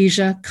the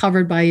anesthesia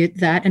covered by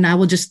that. And I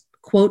will just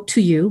quote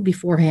to you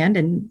beforehand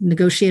and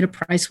negotiate a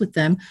price with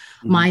them,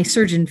 my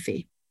surgeon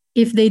fee.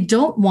 if they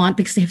don't want,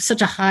 because they have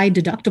such a high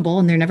deductible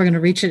and they're never going to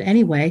reach it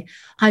anyway,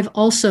 I've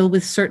also,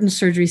 with certain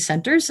surgery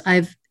centers,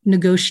 I've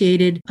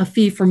negotiated a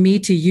fee for me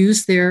to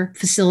use their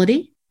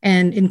facility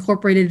and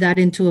incorporated that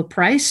into a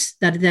price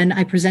that then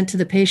I present to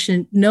the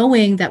patient,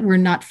 knowing that we're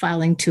not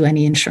filing to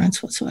any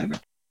insurance whatsoever.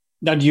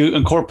 Now, do you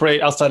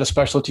incorporate, outside of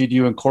specialty, do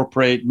you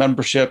incorporate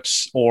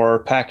memberships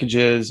or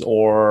packages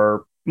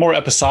or more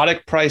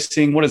episodic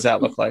pricing? What does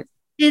that look like?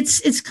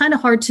 It's kind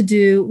of hard to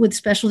do with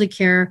specialty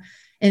care,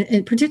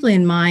 and particularly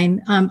in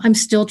mine. I'm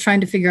still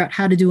trying to figure out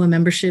how to do a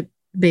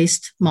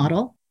membership-based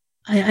model.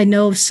 I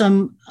know of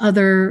some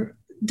other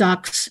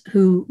docs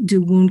who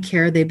do wound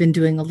care. They've been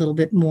doing a little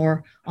bit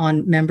more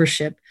on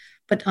membership,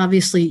 but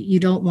obviously you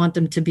don't want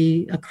them to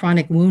be a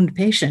chronic wound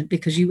patient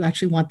because you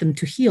actually want them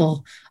to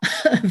heal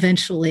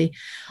eventually.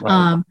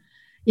 Right.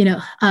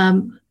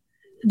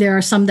 There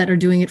are some that are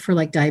doing it for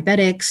like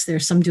diabetics.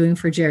 There's some doing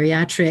for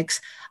geriatrics.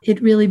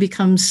 It really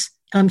becomes,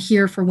 I'm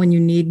here for when you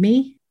need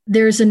me.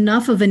 There's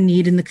enough of a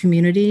need in the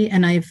community,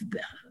 and I've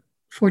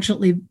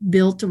fortunately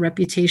built a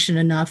reputation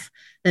enough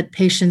that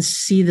patients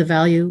see the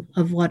value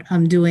of what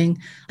I'm doing.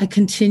 I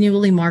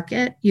continually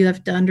market. You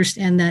have to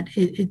understand that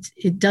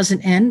it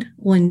doesn't end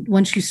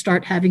once you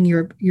start having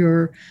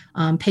your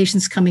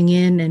patients coming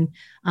in, and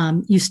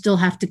you still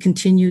have to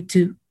continue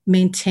to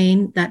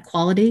maintain that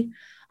quality.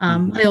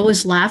 I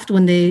always laughed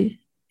when the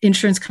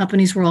insurance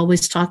companies were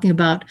always talking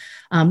about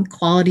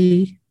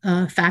quality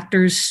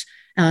factors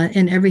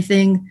and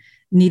everything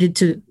needed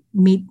to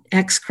meet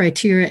X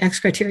criteria.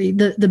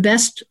 The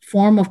best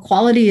form of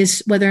quality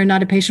is whether or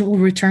not a patient will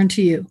return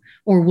to you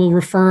or will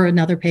refer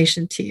another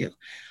patient to you.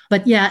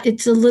 But yeah,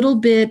 it's a little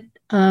bit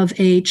of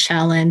a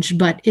challenge,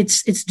 but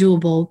it's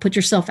doable. Put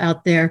yourself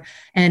out there.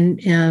 And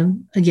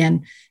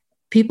again,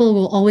 people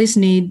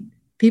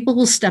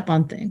will step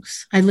on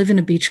things. I live in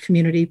a beach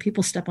community.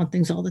 People step on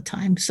things all the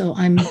time. So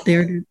I'm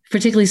there,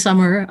 particularly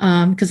summer,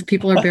 because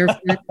people are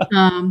barefoot.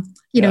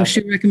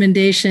 Shoe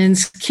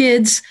recommendations.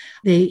 Kids,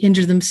 they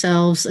injure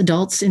themselves.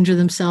 Adults injure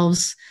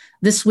themselves.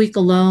 This week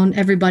alone,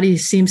 everybody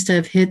seems to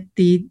have hit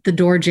the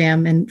door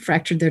jamb and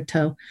fractured their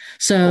toe.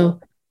 So,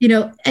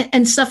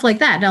 and stuff like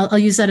that. I'll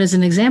use that as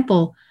an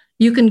example.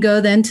 You can go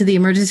then to the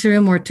emergency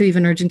room or to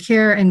even urgent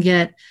care and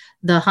get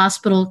the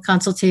hospital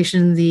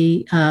consultation,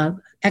 the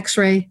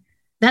X-ray.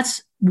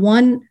 That's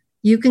one.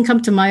 You can come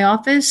to my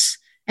office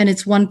and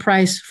it's one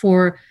price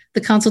for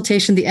the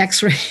consultation, the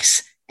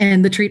X-rays,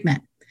 and the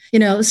treatment.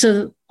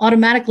 So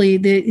automatically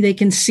they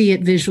can see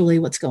it visually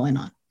what's going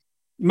on.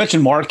 You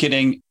mentioned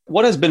marketing.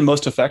 What has been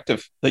most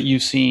effective that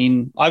you've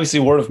seen? Obviously,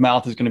 word of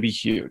mouth is going to be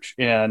huge.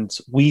 And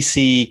we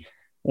see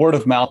word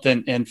of mouth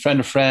and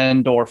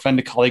friend-to-friend or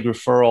friend-to-colleague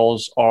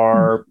referrals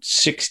are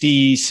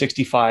 60,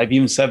 65,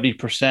 even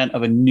 70%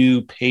 of a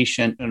new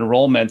patient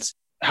enrollments.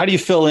 How do you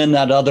fill in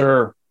that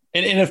other,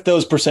 and if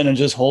those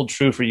percentages hold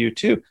true for you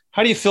too,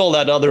 how do you fill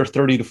that other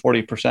 30 to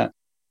 40%?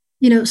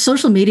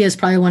 Social media is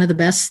probably one of the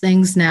best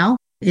things now.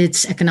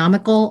 It's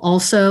economical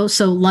also.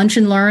 So lunch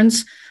and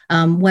learns,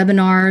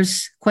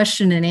 webinars,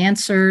 question and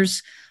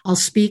answers. I'll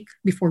speak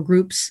before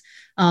groups.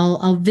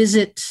 I'll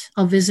visit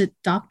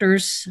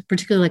doctors,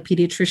 particularly like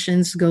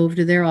pediatricians, go over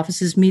to their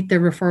offices, meet their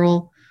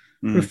referral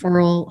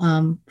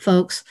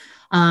folks.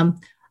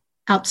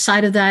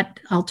 Outside of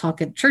that, I'll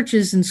talk at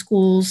churches and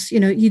schools.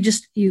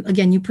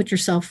 You put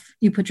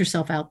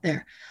yourself out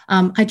there.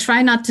 I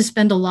try not to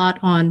spend a lot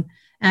on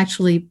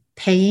actually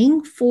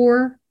paying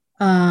for,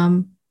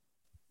 in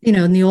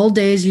the old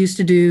days, used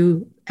to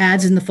do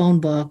ads in the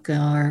phone book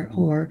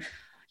or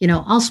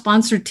I'll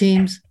sponsor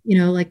teams,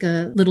 like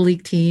a little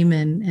league team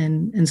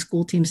and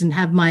school teams and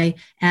have my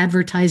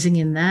advertising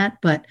in that.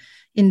 But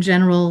in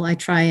general, I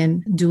try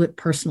and do it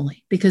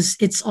personally because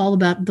it's all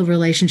about the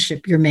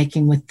relationship you're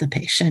making with the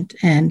patient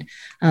and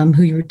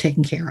who you're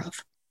taking care of.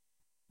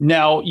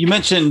 Now, you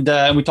mentioned,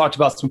 and we talked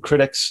about some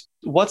critics.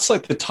 What's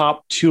like the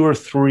top 2 or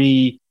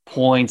 3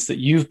 points that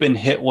you've been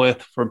hit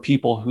with from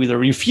people who either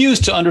refuse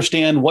to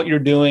understand what you're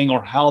doing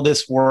or how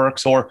this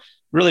works, or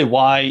really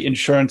why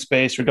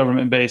insurance-based or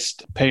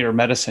government-based payer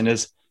medicine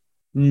is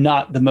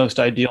not the most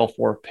ideal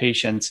for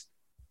patients?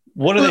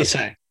 What do they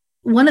say?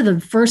 One of the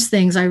first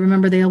things I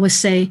remember, they always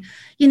say,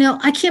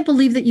 I can't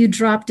believe that you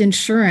dropped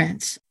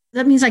insurance.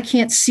 That means I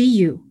can't see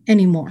you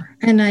anymore.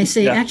 And I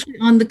say, Actually,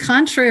 on the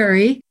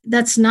contrary,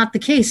 that's not the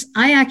case.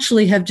 I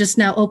actually have just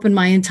now opened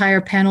my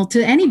entire panel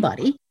to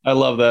anybody. I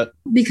love that.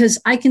 Because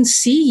I can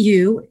see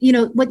you.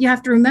 What you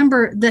have to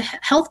remember, the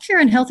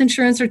healthcare and health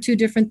insurance are 2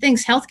 different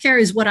things. Healthcare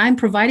is what I'm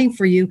providing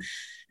for you.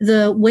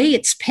 The way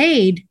it's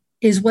paid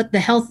is what the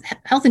health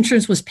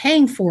insurance was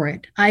paying for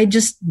it. I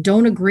just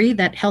don't agree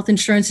that health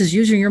insurance is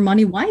using your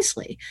money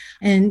wisely.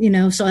 And,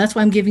 so that's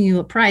why I'm giving you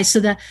a price. So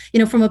that,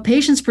 from a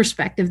patient's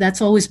perspective,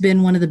 that's always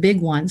been one of the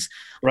big ones.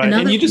 Right.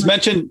 And you just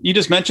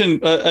mentioned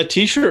a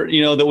t-shirt,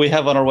 that we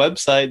have on our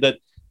website that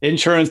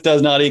insurance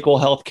does not equal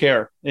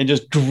healthcare, and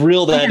just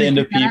drill that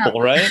into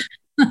people, right?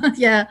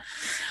 Yeah.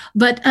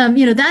 But,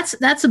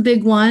 that's a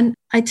big one.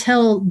 I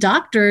tell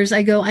doctors,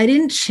 I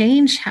didn't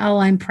change how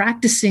I'm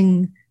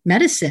practicing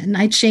medicine.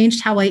 I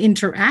changed how I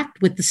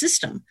interact with the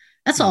system.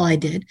 That's all I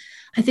did.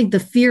 I think the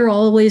fear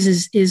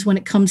always is when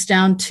it comes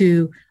down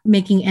to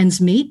making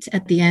ends meet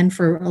at the end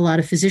for a lot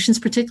of physicians,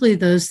 particularly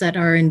those that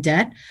are in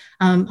debt.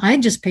 I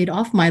just paid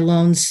off my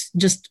loans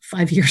just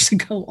 5 years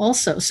ago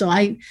also. So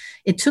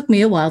it took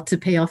me a while to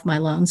pay off my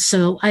loans.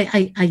 So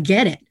I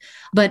get it.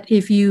 But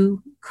if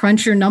you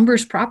crunch your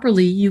numbers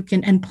properly, you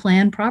can, and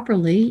plan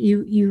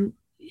properly,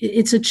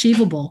 it's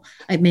achievable.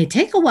 It may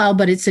take a while,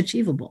 but it's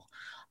achievable.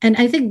 And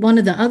I think one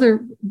of the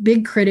other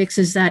big critics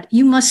is that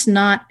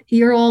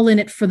you're all in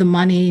it for the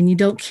money and you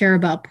don't care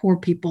about poor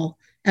people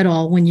at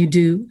all when you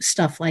do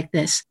stuff like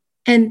this.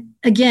 And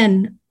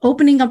again,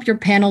 opening up your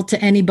panel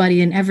to anybody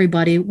and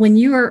everybody, when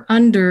you are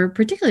under,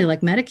 particularly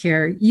like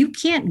Medicare, you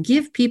can't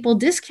give people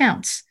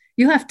discounts.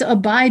 You have to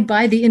abide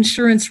by the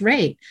insurance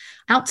rate.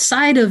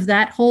 Outside of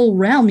that whole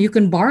realm, you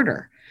can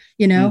barter,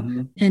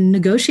 and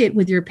negotiate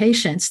with your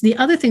patients. The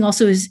other thing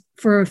also is,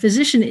 for a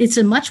physician, it's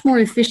a much more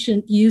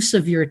efficient use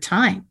of your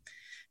time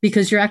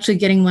because you're actually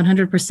getting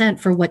 100%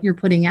 for what you're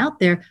putting out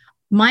there.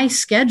 My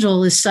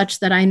schedule is such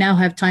that I now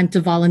have time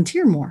to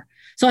volunteer more.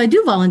 So I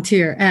do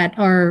volunteer at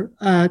our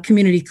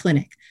community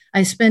clinic.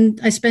 I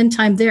spend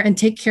time there and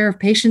take care of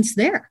patients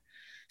there.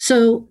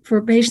 So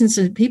for patients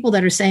and people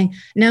that are saying,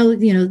 no,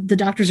 the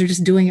doctors are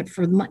just doing it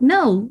for the money.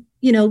 No,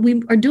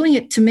 we are doing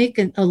it to make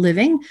a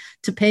living,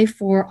 to pay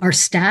for our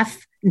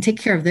staff and take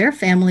care of their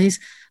families.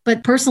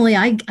 But personally,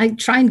 I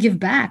try and give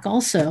back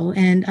also,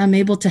 and I'm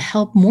able to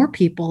help more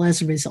people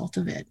as a result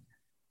of it.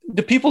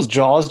 Do people's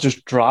jaws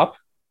just drop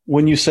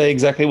when you say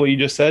exactly what you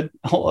just said?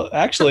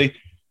 Actually,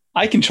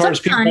 I can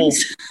charge people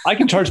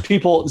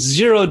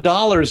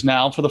 $0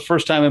 now for the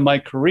first time in my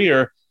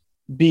career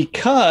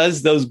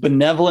because those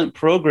benevolent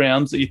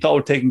programs that you thought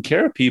were taking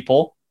care of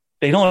people,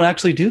 they don't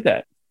actually do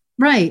that.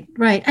 Right.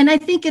 And I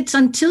think it's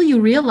until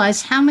you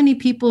realize how many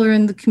people are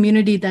in the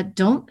community that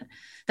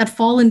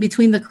fall in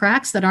between the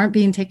cracks, that aren't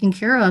being taken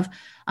care of.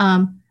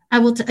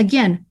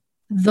 Again,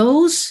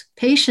 those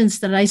patients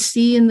that I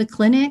see in the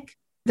clinic,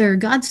 they're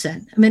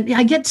godsend. I mean,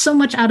 I get so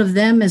much out of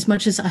them, as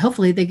much as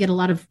hopefully they get a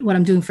lot of what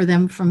I'm doing for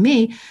them from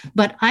me,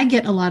 but I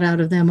get a lot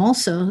out of them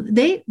also.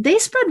 They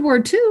spread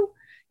word too,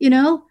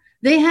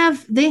 They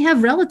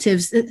have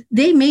relatives.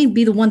 They may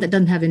be the one that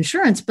doesn't have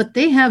insurance, but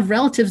they have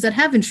relatives that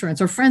have insurance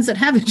or friends that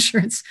have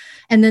insurance.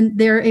 And then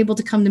they're able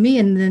to come to me,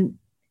 and then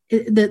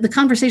the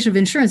conversation of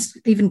insurance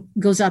even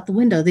goes out the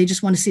window. They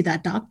just want to see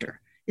that doctor.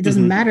 It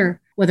doesn't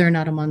matter whether or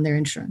not I'm on their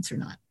insurance or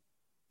not.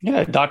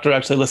 Yeah, a doctor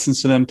actually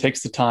listens to them,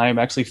 takes the time,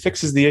 actually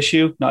fixes the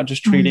issue, not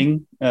just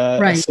treating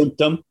a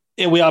symptom.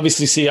 And we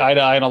obviously see eye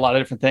to eye on a lot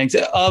of different things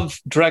of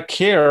direct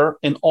care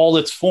in all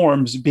its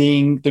forms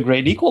being the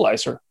great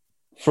equalizer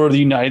for the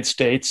United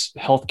States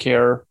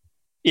healthcare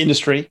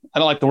industry. I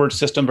don't like the word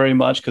system very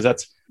much because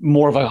that's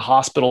more of a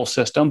hospital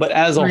system, but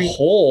as a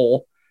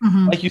whole,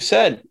 like you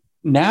said,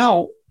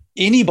 now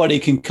anybody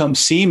can come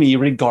see me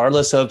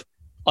regardless of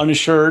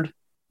uninsured,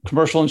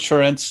 commercial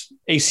insurance,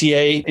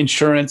 ACA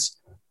insurance,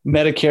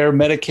 Medicare,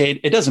 Medicaid.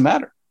 It doesn't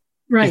matter.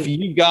 Right. If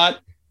you got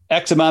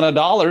X amount of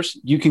dollars,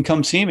 you can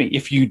come see me.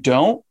 If you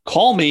don't,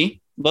 call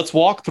me. Let's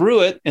walk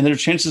through it. And the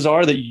chances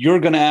are that you're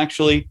going to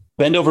actually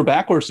bend over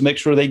backwards to make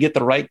sure they get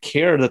the right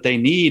care that they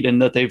need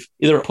and that they've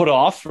either put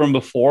off from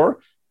before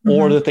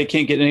or that they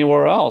can't get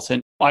anywhere else.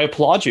 And I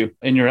applaud you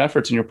in your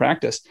efforts and your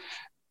practice.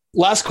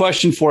 Last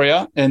question for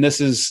you. And this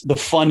is the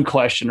fun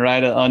question,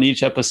 right? On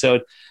each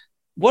episode.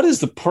 What does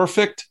the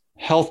perfect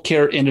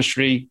healthcare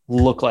industry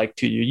look like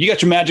to you? You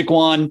got your magic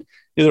wand.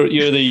 You're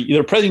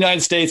the president of the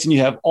United States and you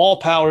have all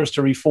powers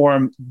to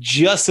reform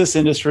just this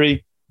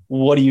industry.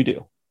 What do you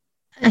do?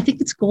 I think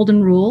it's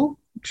golden rule.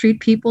 Treat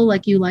people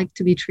like you like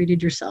to be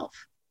treated yourself.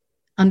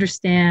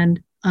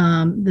 Understand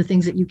the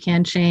things that you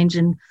can change.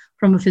 And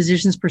from a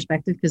physician's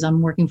perspective, because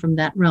I'm working from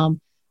that realm,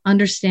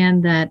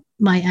 understand that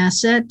my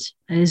asset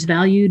is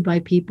valued by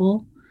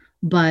people,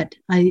 but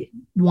I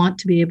want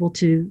to be able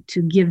to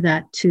give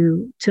that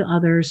to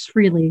others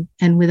freely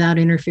and without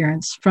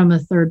interference from a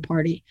third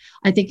party.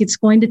 I think it's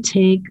going to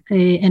take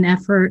an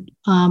effort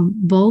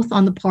both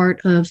on the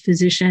part of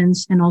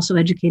physicians and also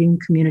educating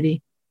the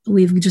community.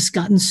 We've just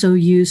gotten so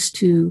used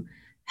to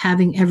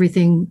having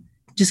everything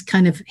just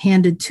kind of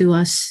handed to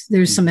us.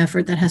 There's some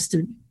effort that has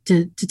to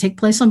take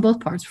place on both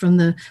parts, from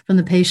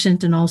the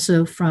patient and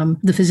also from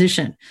the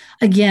physician.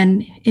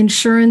 Again,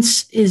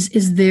 insurance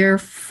is there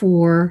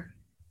for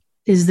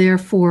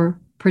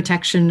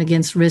protection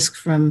against risk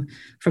from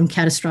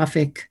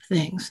catastrophic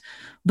things.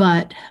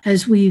 But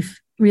as we've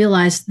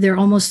realized, they're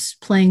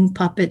almost playing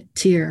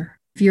puppeteer.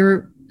 If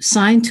you're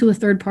signed to a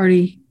third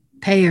party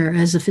payer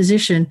as a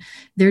physician,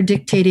 they're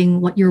dictating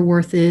what your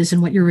worth is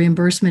and what your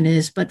reimbursement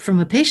is. But from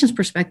a patient's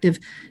perspective,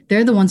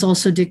 they're the ones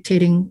also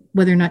dictating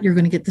whether or not you're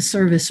going to get the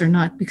service or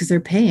not, because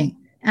they're paying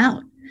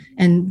out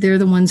and they're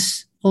the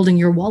ones holding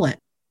your wallet.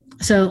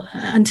 So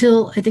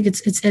until I think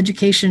it's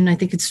education, I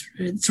think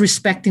it's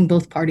respecting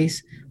both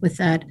parties with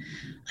that.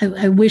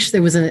 I wish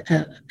there was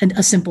a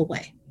simple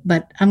way,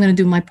 but I'm going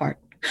to do my part.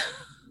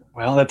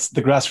 Well, that's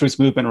the grassroots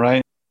movement,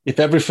 right? If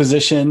every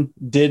physician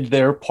did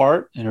their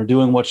part and are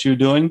doing what you're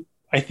doing,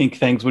 I think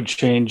things would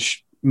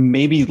change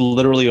maybe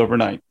literally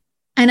overnight.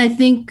 And I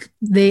think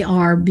they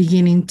are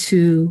beginning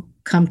to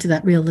come to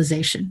that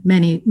realization.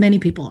 Many, many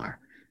people are.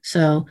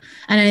 So,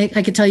 and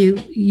I could tell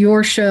you,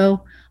 your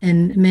show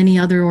and many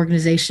other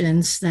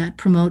organizations that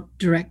promote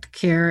direct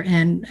care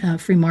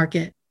and free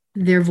market,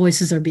 their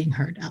voices are being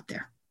heard out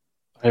there.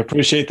 I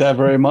appreciate that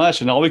very much.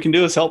 And all we can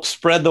do is help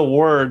spread the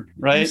word,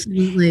 right?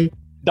 Absolutely.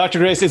 Dr.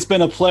 Grace, it's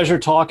been a pleasure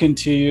talking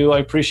to you. I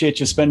appreciate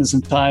you spending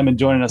some time and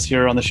joining us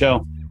here on the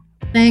show.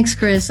 Thanks,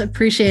 Chris. I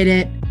appreciate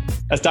it.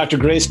 That's Dr.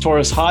 Grace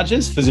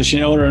Torres-Hodges,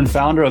 physician owner and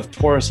founder of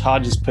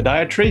Torres-Hodges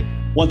Podiatry.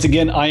 Once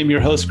again, I am your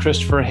host,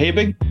 Christopher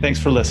Habig. Thanks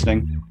for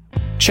listening.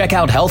 Check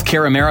out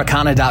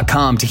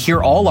healthcareamericana.com to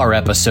hear all our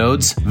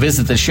episodes,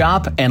 visit the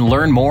shop, and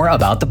learn more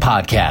about the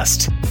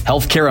podcast.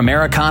 Healthcare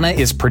Americana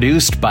is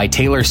produced by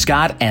Taylor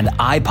Scott and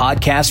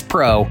iPodcast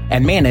Pro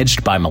and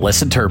managed by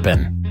Melissa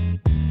Turpin.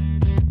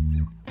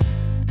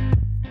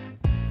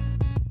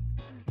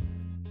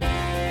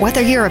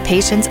 Whether you're a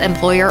patient,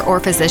 employer, or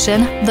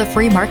physician, the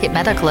Free Market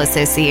Medical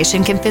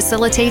Association can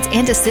facilitate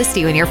and assist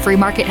you in your free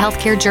market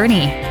healthcare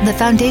journey. The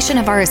foundation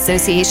of our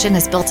association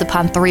is built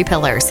upon 3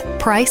 pillars: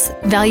 price,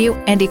 value,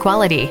 and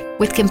equality,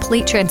 with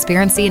complete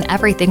transparency in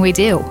everything we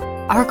do.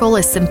 Our goal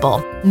is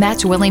simple: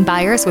 match willing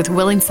buyers with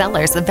willing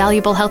sellers of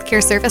valuable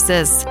healthcare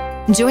services.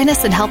 Join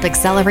us and help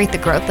accelerate the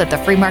growth of the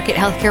free market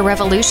healthcare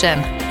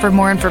revolution. For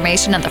more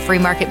information on the Free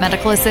Market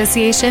Medical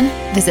Association,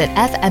 visit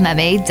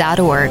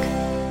fmma.org.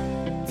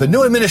 The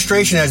new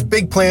administration has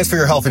big plans for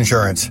your health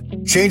insurance,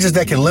 changes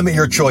that can limit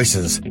your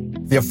choices.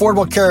 The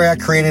Affordable Care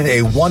Act created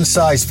a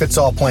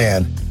one-size-fits-all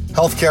plan.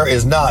 Healthcare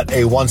is not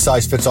a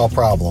one-size-fits-all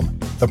problem.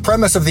 The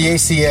premise of the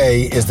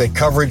ACA is that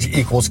coverage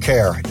equals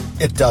care.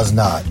 It does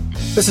not.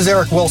 This is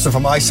Eric Wilson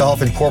from iCell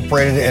Health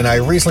Incorporated, and I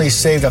recently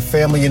saved a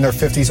family in their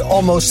 50s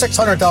almost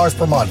 $600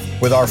 per month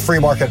with our free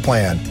market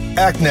plan.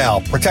 Act now.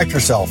 Protect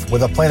yourself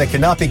with a plan that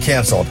cannot be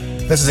canceled.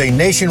 This is a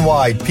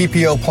nationwide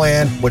PPO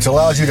plan which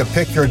allows you to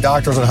pick your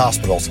doctors and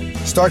hospitals.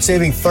 Start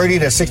saving 30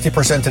 to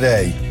 60%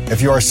 today.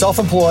 If you are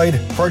self-employed,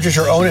 purchase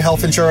your own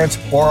health insurance,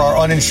 or are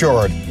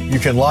uninsured, you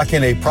can lock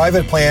in a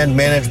private plan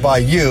managed by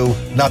you,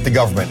 not the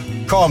government.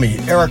 Call me,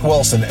 Eric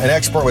Wilson, an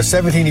expert with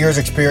 17 years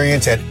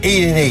experience at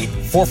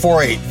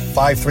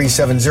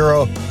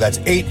 888-448-5370. That's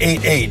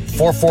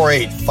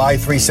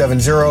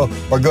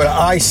 888-448-5370. Or go to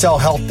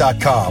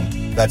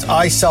icellhealth.com. That's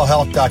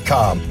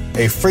icellhealth.com.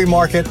 A free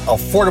market,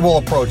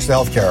 affordable approach to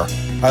healthcare.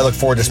 I look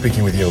forward to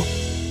speaking with you.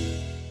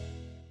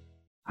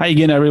 Hi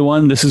again,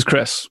 everyone. This is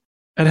Chris.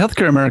 At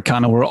Healthcare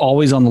Americana, we're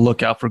always on the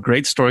lookout for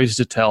great stories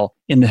to tell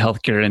in the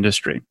healthcare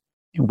industry.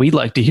 And we'd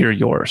like to hear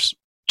yours.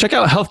 Check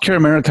out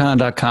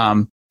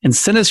healthcareamericana.com and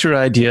send us your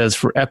ideas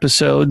for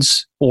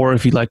episodes or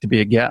if you'd like to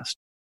be a guest.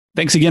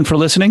 Thanks again for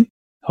listening.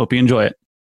 Hope you enjoy it.